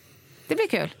 Det blir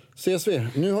kul. Ses vi.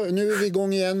 Nu är vi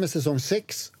igång igen med säsong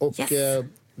 6 och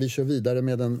vi kör vidare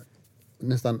med en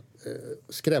nästan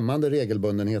skrämmande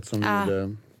regelbundenhet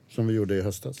som vi gjorde i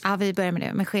höstas. Ja, vi börjar med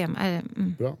det, med schema.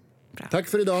 Bra. Tack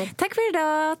för idag. Tack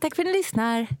för att ni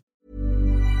lyssnar.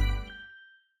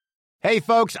 Hey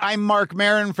folks, I'm Mark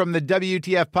Maron from the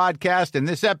WTF podcast, and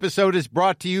this episode is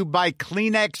brought to you by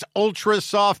Kleenex Ultra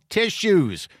Soft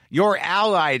Tissues, your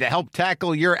ally to help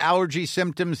tackle your allergy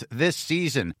symptoms this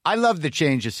season. I love the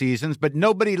change of seasons, but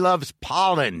nobody loves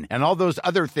pollen and all those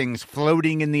other things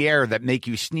floating in the air that make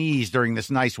you sneeze during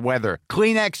this nice weather.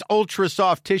 Kleenex Ultra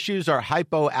Soft Tissues are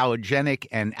hypoallergenic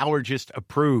and allergist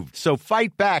approved, so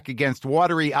fight back against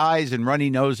watery eyes and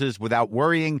runny noses without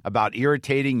worrying about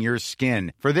irritating your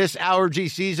skin. For this allergy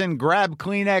season, grab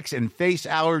Kleenex and face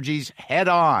allergies head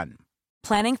on.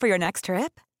 Planning for your next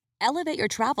trip? Elevate your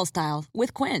travel style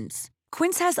with Quince.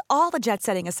 Quince has all the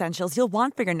jet-setting essentials you'll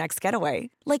want for your next getaway,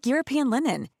 like European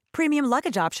linen, premium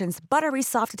luggage options, buttery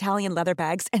soft Italian leather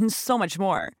bags, and so much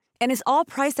more. And is all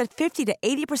priced at 50 to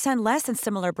 80% less than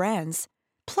similar brands.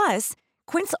 Plus,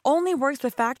 Quince only works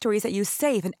with factories that use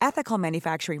safe and ethical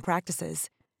manufacturing practices.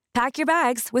 Pack your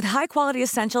bags with high-quality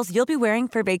essentials you'll be wearing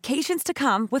for vacations to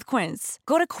come with Quince.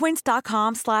 Go to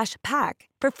quince.com/pack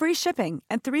for free shipping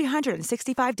and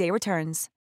 365-day returns.